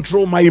right to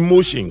control my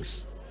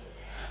emotions.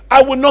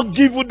 I will not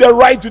give you the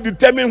right to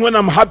determine when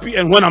I'm happy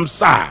and when I'm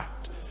sad.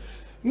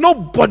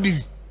 Nobody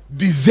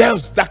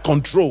deserves that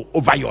control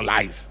over your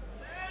life.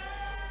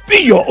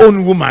 Be your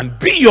own woman.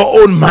 Be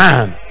your own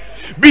man.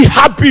 Be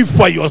happy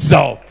for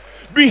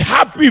yourself. Be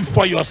happy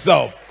for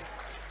yourself.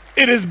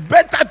 It is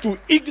better to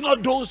ignore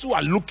those who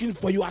are looking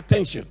for your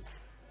attention.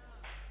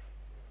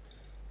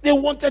 They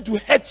wanted to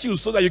hurt you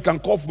so that you can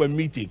call for a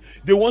meeting.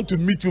 They want to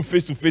meet you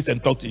face to face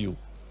and talk to you.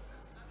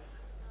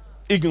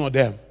 Ignore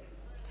them.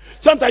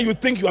 Sometimes you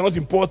think you are not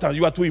important.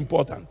 You are too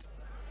important.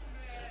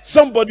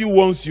 Somebody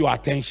wants your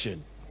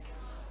attention.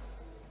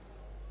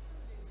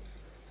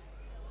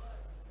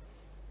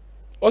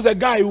 There was a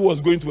guy who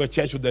was going to a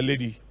church with the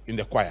lady in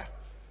the choir.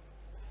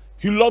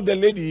 He loved the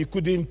lady. He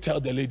couldn't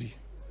tell the lady.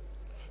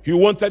 He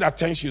wanted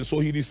attention, so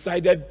he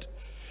decided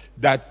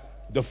that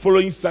the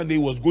following Sunday, he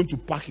was going to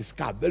park his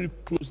car very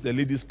close to the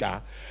lady's car.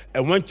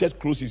 And when church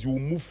closes, he will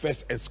move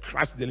first and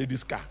scratch the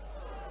lady's car.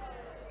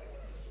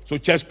 So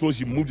church closed,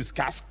 he moved his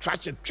car,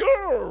 scratched it.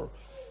 Sure.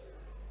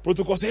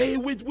 Protocol said, hey,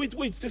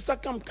 wait, sister,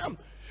 come.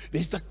 The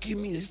sister came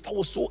in. The sister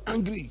was so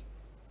angry.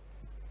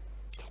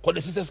 Because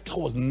the sister's car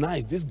was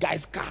nice. This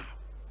guy's car.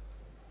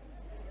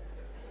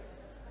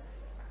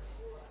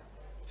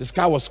 His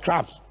car was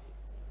scrapped.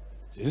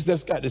 The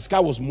sister's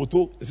car was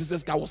motor. The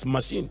sister's car was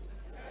machine.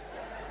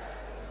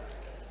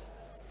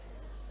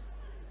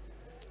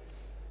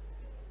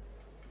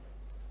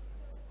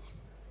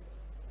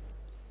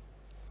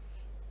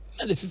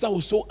 And the sister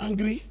was so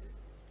angry.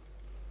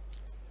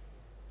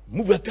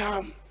 Moved the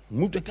car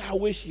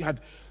away. She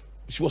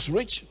was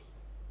rich.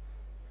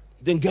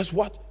 Then guess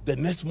what? The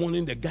next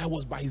morning, the guy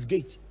was by his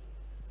gate.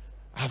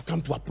 I have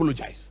come to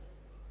apologize.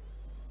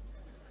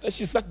 Then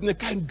she sat in the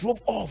car and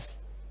drove off.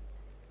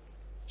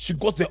 She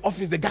got to the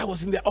office. The guy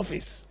was in the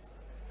office.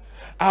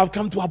 I have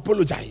come to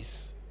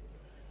apologize.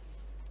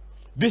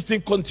 This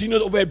thing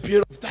continued over a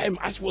period of time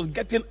as she was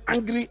getting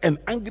angry and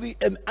angry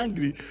and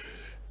angry.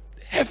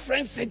 Her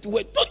friend said to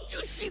her, don't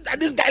you see that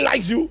this guy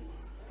likes you?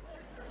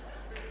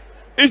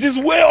 It's his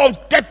way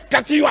of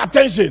catching your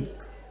attention.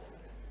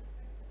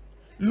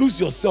 Lose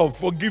yourself,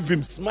 forgive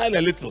him, smile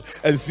a little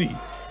and see.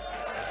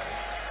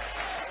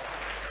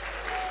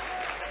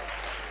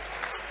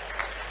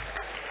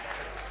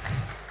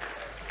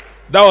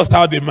 That was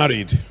how they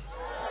married.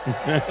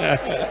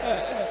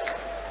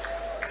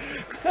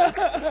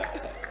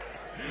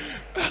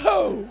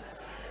 Oh,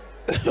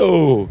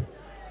 oh.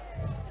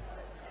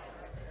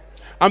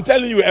 I'm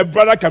telling you, a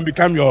brother can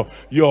become your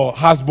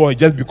houseboy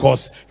just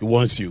because he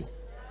wants you.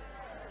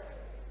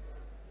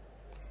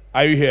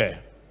 Are you here?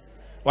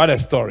 What a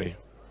story.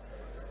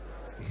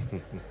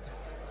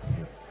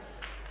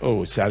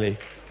 Oh, Charlie.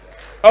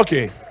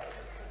 Okay.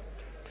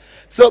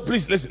 So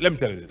please listen. Let me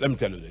tell you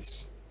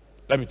this.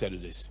 Let me tell you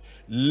this.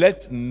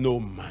 Let no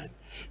man.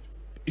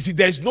 You see,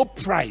 there is no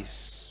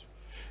price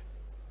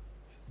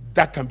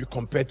that can be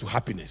compared to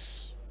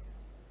happiness.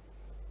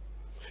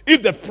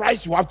 If the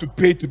price you have to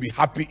pay to be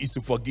happy is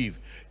to forgive,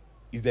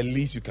 is the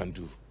least you can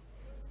do.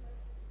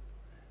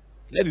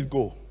 Let it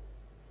go.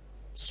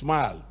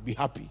 Smile. Be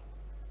happy.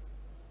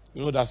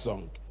 You know that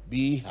song?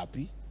 Be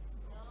happy.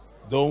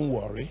 Don't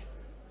worry.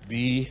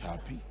 Be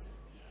happy.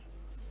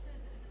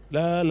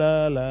 La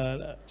la la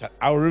la.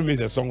 I'll remix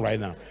the song right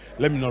now.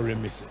 Let me not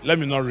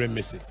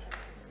remix it.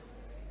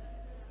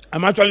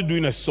 I'm actually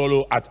doing a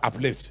solo at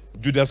Uplift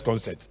Judas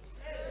concert.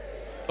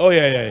 Oh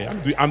yeah.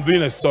 I'm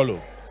doing a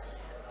solo.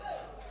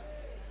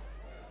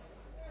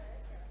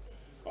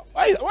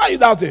 Why are you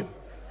doubting?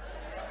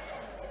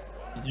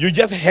 You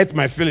just hurt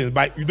my feelings,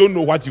 but you don't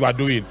know what you are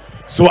doing.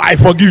 So I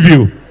forgive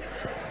you.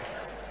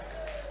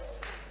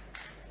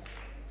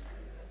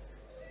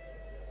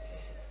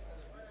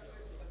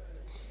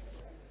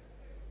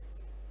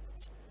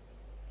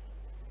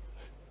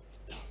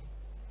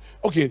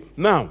 Okay,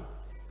 now,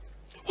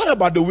 what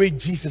about the way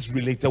Jesus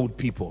related with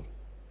people?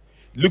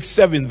 Luke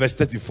 7, verse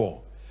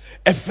 34.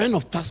 A friend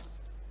of tax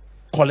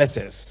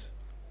collectors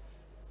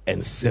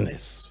and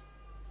sinners.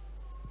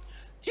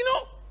 You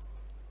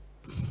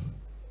know,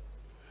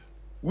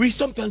 we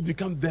sometimes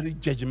become very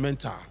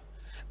judgmental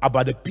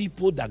about the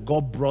people that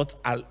God brought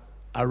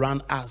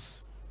around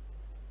us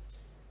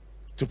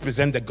to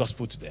present the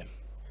gospel to them.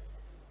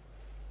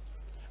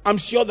 I'm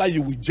sure that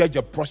you would judge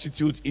a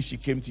prostitute if she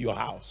came to your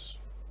house.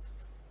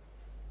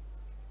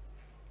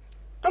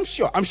 I'm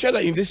sure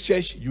that in this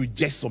church you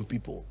judge some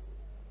people.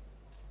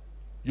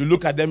 You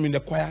look at them in the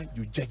choir,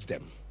 you judge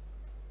them.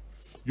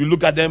 You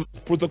look at them as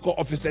protocol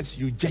officers,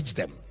 you judge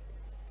them.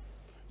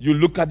 You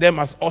look at them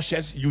as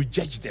ushers, you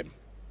judge them.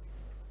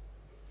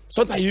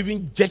 Sometimes you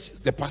even judge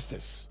the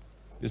pastors.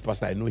 This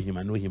pastor, I know him,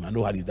 I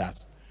know how he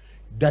does.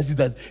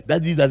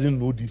 Daddy doesn't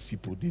know these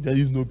people. He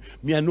doesn't know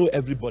me. I know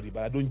everybody,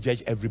 but I don't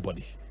judge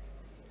everybody.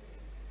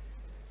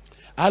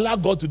 I allow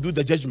God to do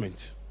the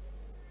judgment.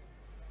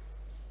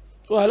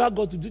 I allow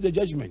God to do the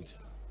judgment.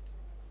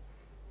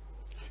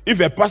 If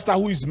a pastor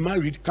who is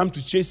married comes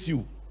to chase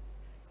you,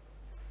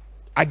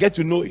 I get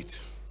to know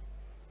it.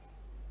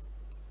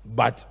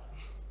 But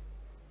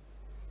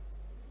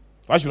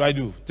what should I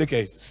do? Take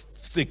a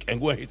stick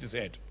and go and hit his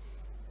head.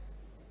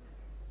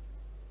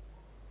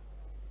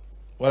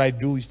 What I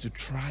do is to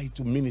try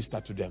to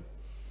minister to them.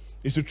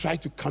 Is to try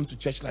to come to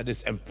church like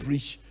this and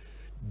preach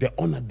the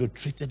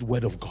unadulterated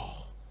word of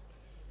God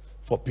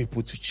for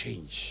people to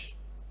change.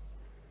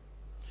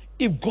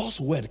 If God's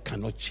word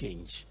cannot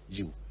change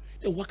you,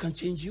 then what can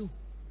change you?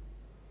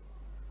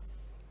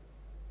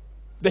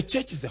 The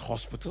church is a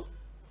hospital.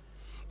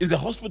 It's a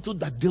hospital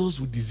that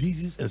deals with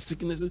diseases and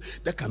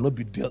sicknesses that cannot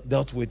be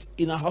dealt with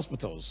in our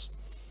hospitals.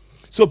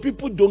 So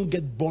people don't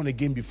get born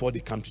again before they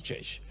come to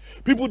church.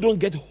 People don't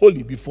get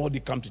holy before they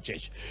come to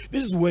church.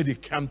 This is where they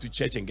come to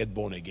church and get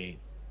born again.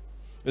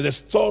 There's a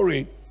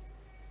story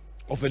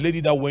of a lady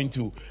that went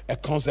to a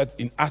concert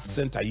in Arts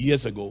Center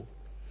years ago.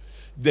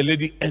 The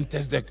lady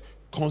enters the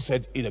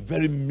concert in a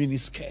very mini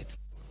skirt,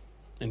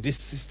 and this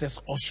sister's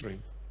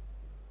ushering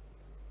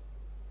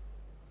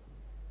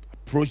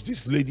approach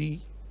this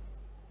lady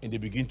and they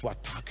begin to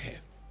attack her.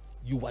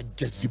 You are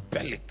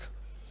Jezebelic.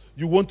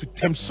 You want to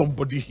tempt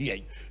somebody here.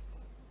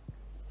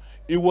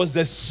 It was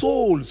a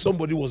soul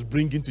somebody was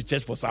bringing to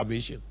church for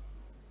salvation,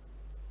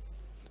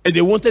 and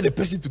they wanted the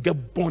person to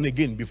get born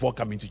again before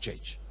coming to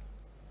church.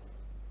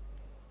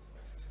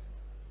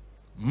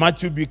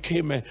 Matthew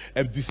became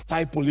a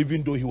disciple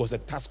even though he was a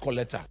tax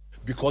collector,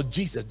 because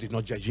Jesus did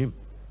not judge him.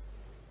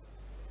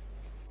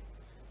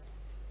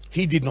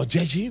 He did not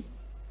judge him.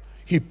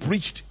 He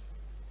preached.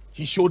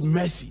 He showed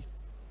mercy.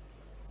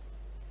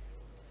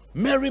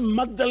 Mary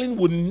Magdalene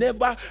would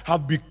never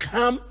have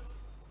become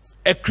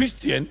a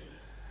Christian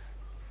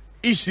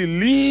if she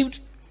lived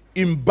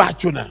in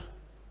Batchona,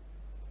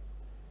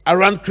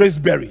 around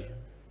Cresbury.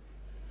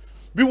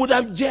 We would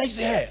have judged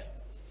her.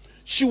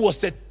 She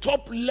was a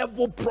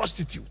top-level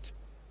prostitute,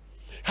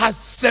 had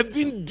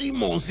 7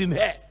 demons in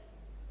her.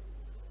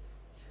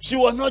 She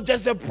was not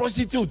just a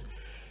prostitute.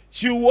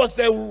 She was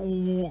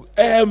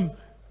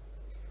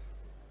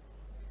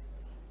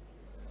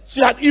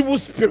she had evil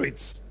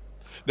spirits.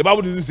 The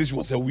Bible doesn't say she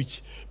was a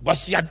witch, but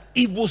she had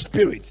evil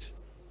spirits.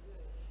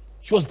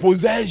 She was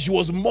possessed. She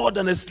was more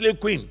than a slave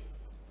queen.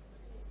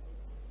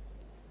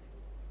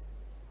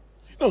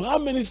 You know, how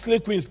many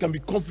slave queens can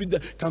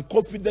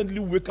confidently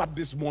wake up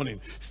this morning,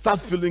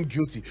 start feeling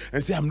guilty,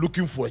 and say, I'm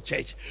looking for a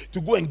church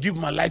to go and give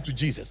my life to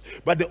Jesus.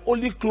 But the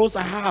only clothes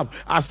I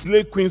have are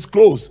slave queens'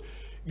 clothes.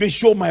 They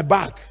show my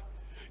back.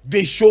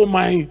 They show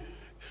my...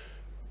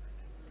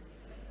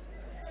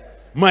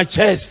 My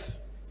chest.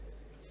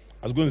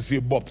 I was going to say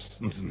bobs.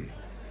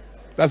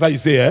 That's how you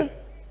say, eh?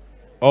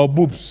 Or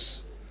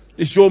boobs.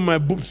 It shows my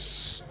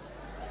boobs.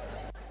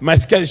 My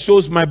skirt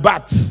shows my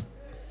butt.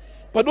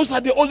 But those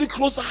are the only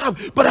clothes I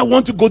have. But I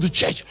want to go to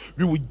church.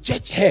 We will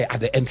judge her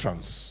at the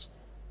entrance.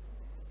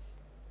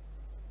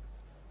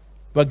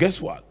 But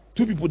guess what?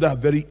 Two people that are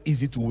very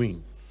easy to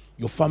win: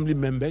 your family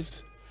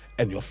members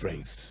and your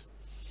friends.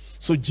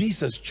 So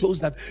Jesus chose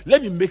that.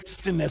 Let me make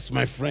sinners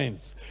my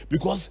friends,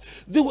 because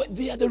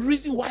they are the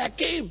reason why I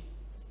came.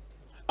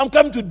 I'm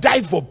coming to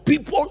die for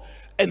people,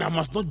 and I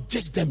must not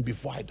judge them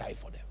before I die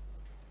for them.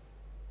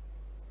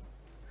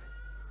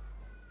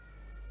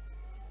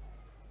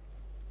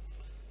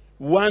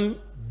 One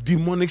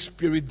demonic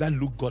spirit that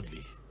looks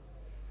godly,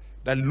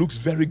 that looks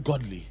very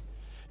godly,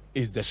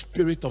 is the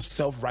spirit of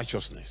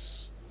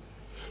self-righteousness,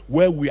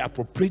 where we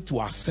appropriate to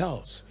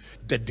ourselves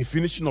the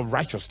definition of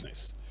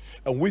righteousness,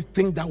 and we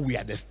think that we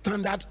are the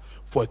standard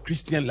for a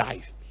Christian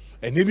life,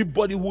 and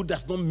anybody who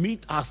does not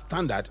meet our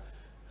standard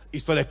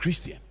is not a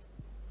Christian.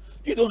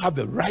 You don't have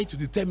the right to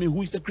determine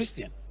who is a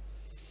Christian.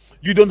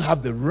 You don't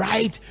have the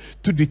right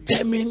to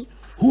determine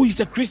who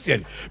is a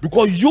Christian,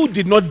 because you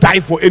did not die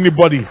for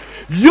anybody.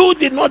 You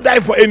did not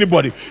die for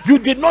anybody. You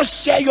did not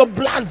share your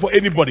blood for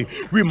anybody.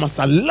 We must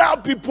allow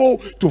people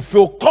to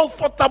feel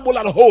comfortable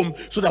at home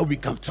so that we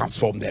can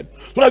transform them,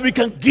 so that we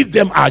can give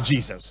them our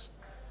Jesus.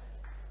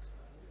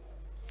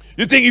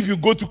 You think if you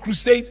go to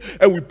crusades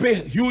and we pay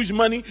huge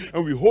money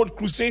and we hold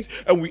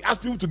crusades and we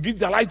ask people to give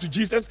their life to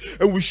Jesus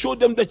and we show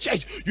them the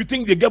church, you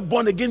think they get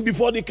born again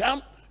before they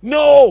come?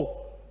 No.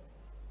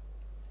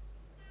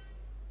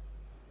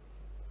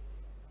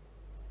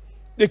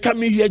 They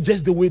come in here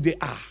just the way they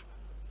are.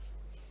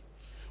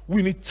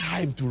 We need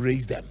time to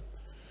raise them.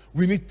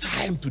 We need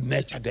time to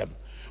nurture them.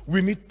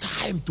 We need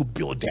time to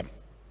build them.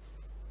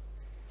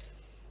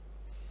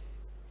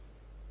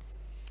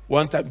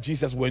 One time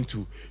Jesus went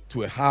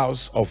to a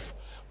house of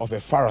a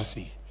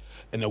Pharisee,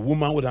 and a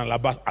woman with an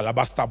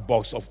alabaster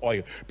box of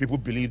oil, people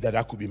believe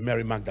that could be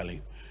Mary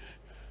Magdalene,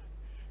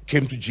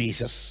 came to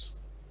Jesus.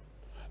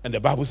 And the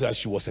Bible says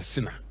she was a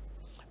sinner.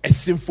 A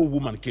sinful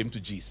woman came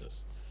to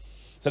Jesus,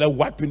 started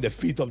wiping the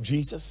feet of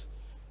Jesus.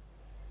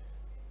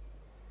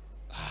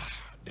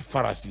 The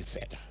Pharisee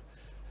said,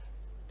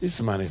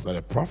 this man is not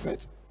a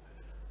prophet.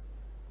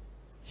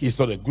 He's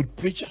not a good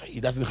preacher. He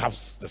doesn't have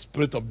the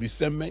spirit of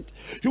discernment.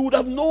 He would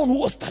have known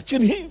who was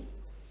touching him.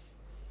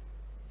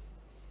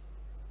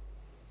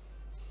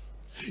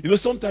 You know,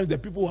 sometimes the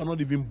people who are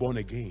not even born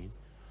again,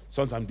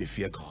 sometimes they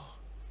fear God.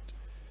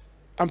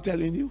 I'm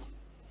telling you.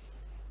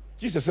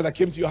 Jesus said, I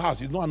came to your house.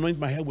 You did not anoint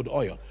my head with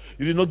oil.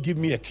 You did not give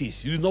me a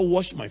kiss. You did not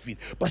wash my feet.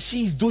 But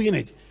she is doing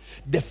it.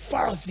 The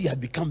Pharisee had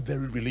become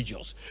very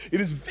religious. It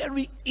is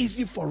very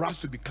easy for us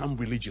to become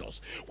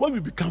religious. When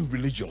we become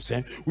religious,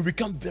 we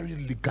become very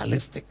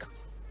legalistic.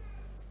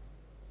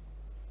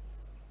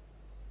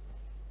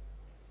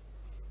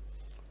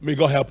 May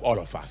God help all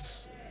of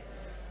us.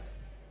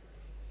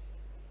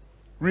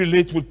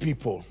 Relate with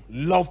people,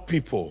 love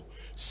people,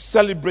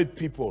 celebrate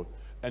people,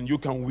 and you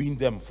can win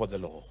them for the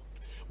Lord.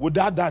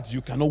 Without that,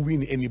 you cannot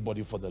win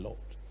anybody for the Lord.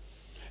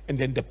 And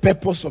then the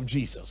purpose of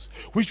Jesus,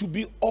 which will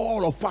be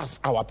all of us,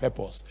 our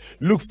purpose.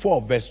 Luke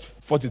 4 verse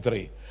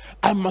 43.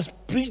 I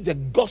must preach the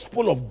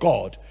gospel of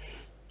God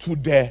to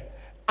the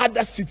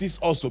other cities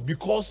also,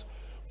 because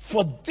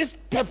for this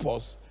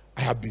purpose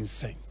I have been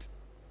sent.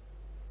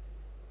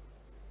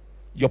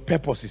 Your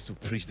purpose is to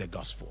preach the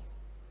gospel.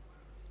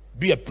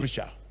 Be a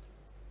preacher.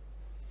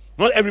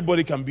 Not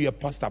everybody can be a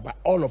pastor, but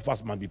all of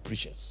us must be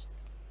preachers.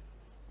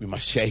 We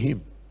must share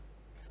him.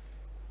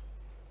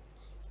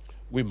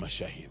 We must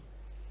share him.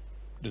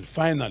 Then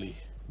finally,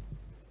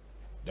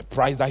 the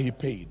price that he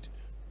paid,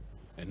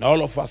 and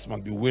all of us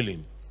must be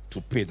willing to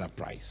pay that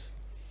price.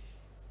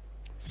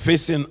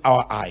 Facing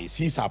our eyes,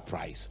 he's our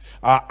price.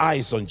 Our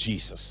eyes on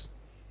Jesus,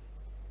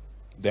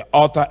 the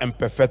author and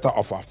perfecter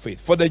of our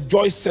faith. For the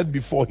joy set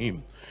before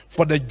him,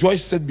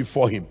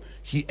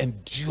 he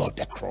endured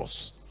the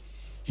cross.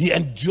 He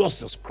endures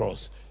this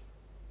cross.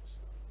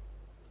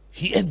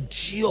 He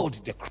endured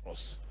the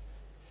cross.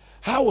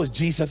 How was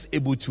Jesus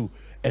able to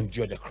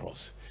endure the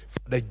cross?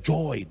 For the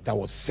joy that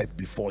was set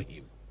before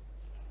him.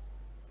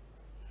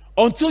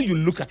 Until you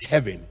look at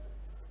heaven,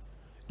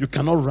 you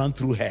cannot run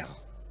through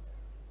hell.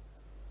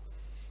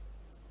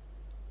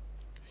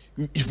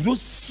 If you don't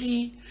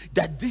see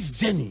that this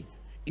journey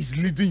is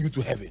leading you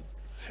to heaven,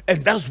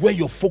 and that's where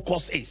your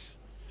focus is.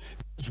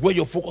 That's where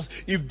your focus.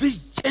 If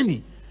this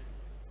journey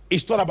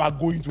is not about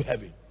going to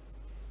heaven,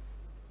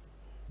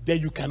 then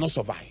you cannot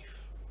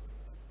survive.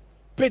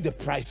 Pay the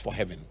price for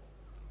heaven.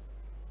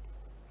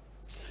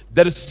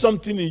 There is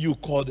something in you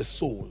called the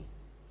soul.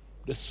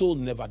 The soul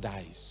never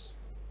dies.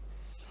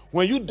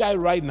 When you die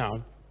right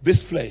now,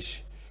 this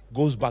flesh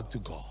goes back to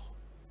God,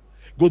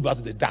 goes back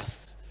to the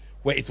dust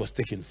where it was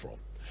taken from.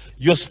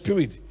 Your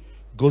spirit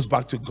goes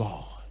back to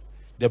God,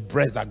 the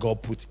breath that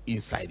God put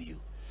inside you.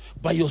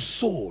 But your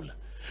soul,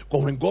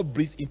 when God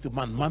breathed into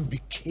man, man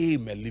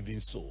became a living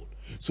soul.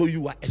 So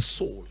you are a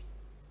soul.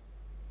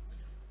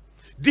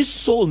 This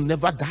soul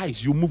never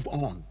dies. You move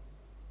on.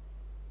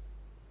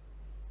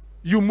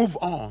 You move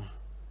on.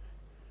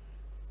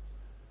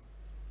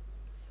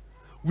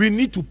 We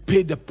need to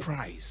pay the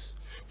price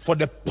for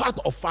the part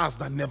of us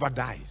that never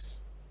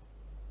dies.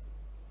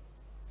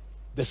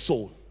 The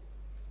soul.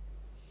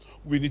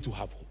 We need to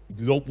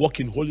walk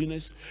in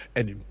holiness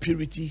and in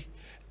purity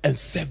and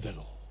serve the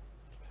Lord.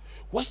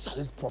 What shall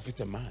it profit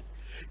a man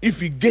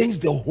if he gains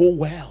the whole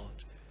world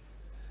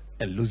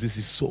and loses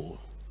his soul?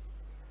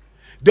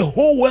 The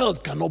whole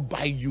world cannot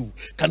buy you,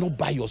 cannot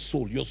buy your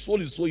soul. Your soul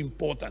is so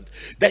important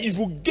that if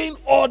you gain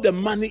all the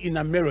money in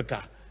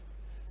America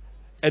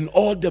and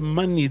all the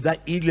money that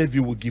E-Levy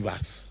will give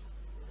us,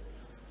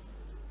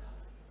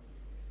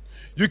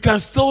 you can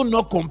still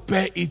not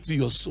compare it to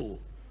your soul.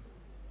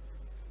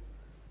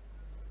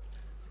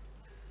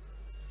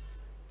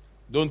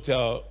 Don't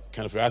tell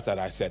Kenneth Rata that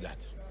I said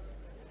that.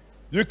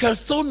 You can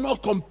still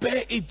not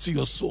compare it to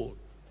your soul.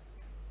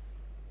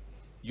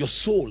 Your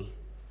soul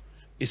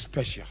is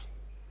special.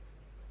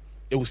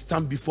 It will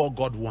stand before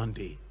God one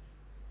day.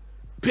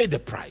 Pay the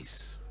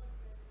price.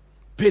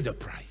 Pay the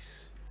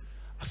price.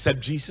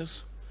 Accept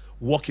Jesus.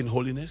 Walk in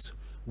holiness.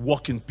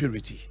 Walk in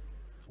purity.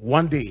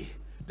 One day,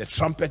 the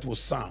trumpet will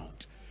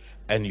sound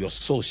and your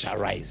soul shall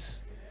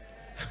rise.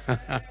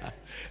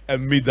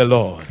 And meet the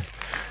Lord.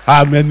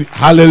 Amen.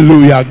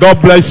 Hallelujah.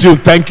 God bless you.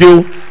 Thank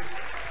you.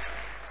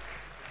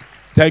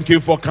 Thank you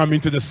for coming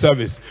to the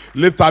service.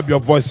 Lift up your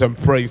voice and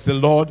pray. Say,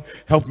 Lord,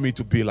 help me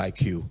to be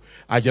like you.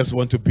 I just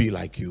want to be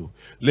like you.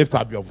 Lift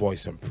up your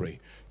voice and pray.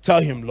 Tell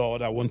him,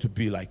 Lord, I want to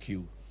be like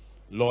you.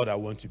 Lord, I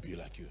want to be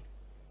like you.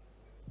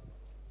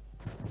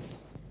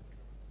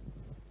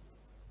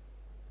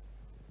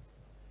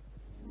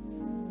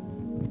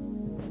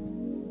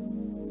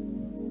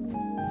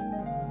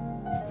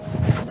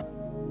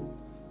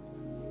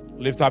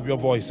 Lift up your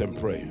voice and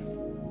pray.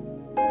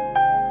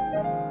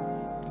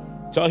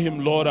 Tell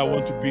him, Lord, I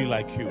want to be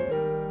like you.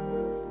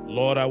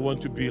 Lord, I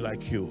want to be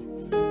like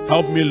you.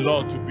 Help me,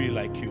 Lord, to be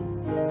like you.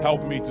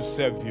 Help me to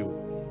serve you.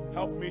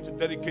 Help me to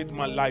dedicate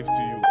my life to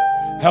you.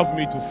 Help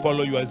me to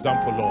follow your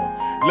example, Lord.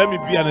 Let me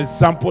be an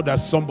example that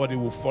somebody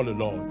will follow,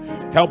 Lord.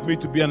 Help me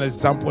to be an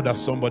example that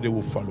somebody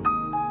will follow.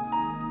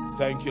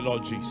 Thank you,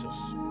 Lord Jesus.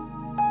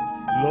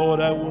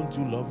 Lord, I want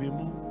to love you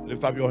more.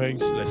 Lift up your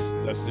hands.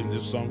 Let's sing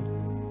this song.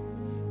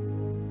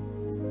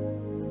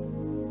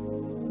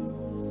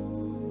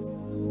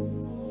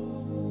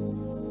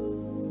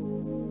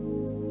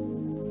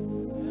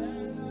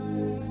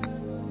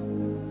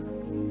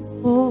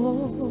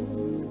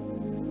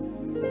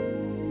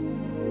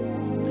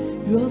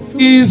 You're so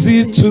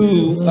easy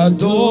to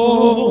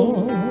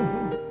adore.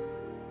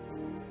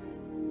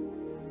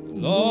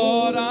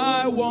 Lord,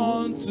 I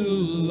want to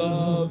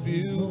love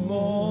you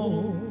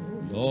more.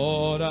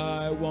 Lord,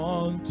 I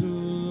want to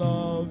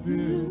love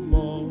you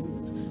more.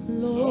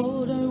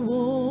 Lord, I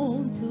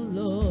want to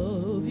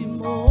love you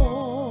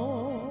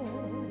more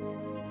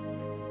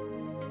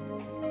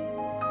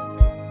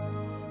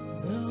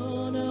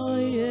than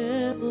I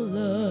ever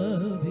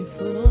loved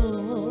before.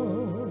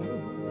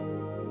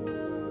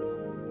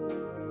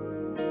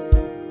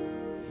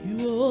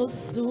 You are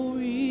so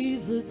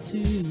easy to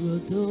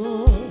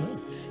adore.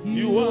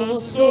 You are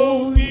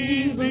so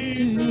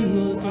easy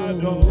to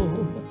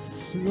adore.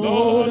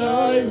 Lord,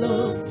 I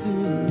love to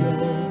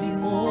love you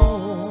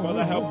more.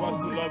 Father, help us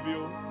to love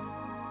you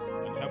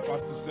and help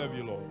us to serve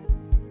you, Lord.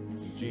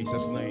 In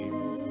Jesus' name,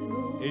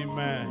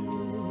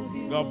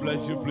 amen. God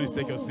bless you. Please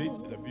take your seat.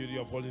 The beauty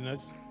of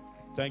holiness.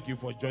 Thank you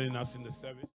for joining us in the service.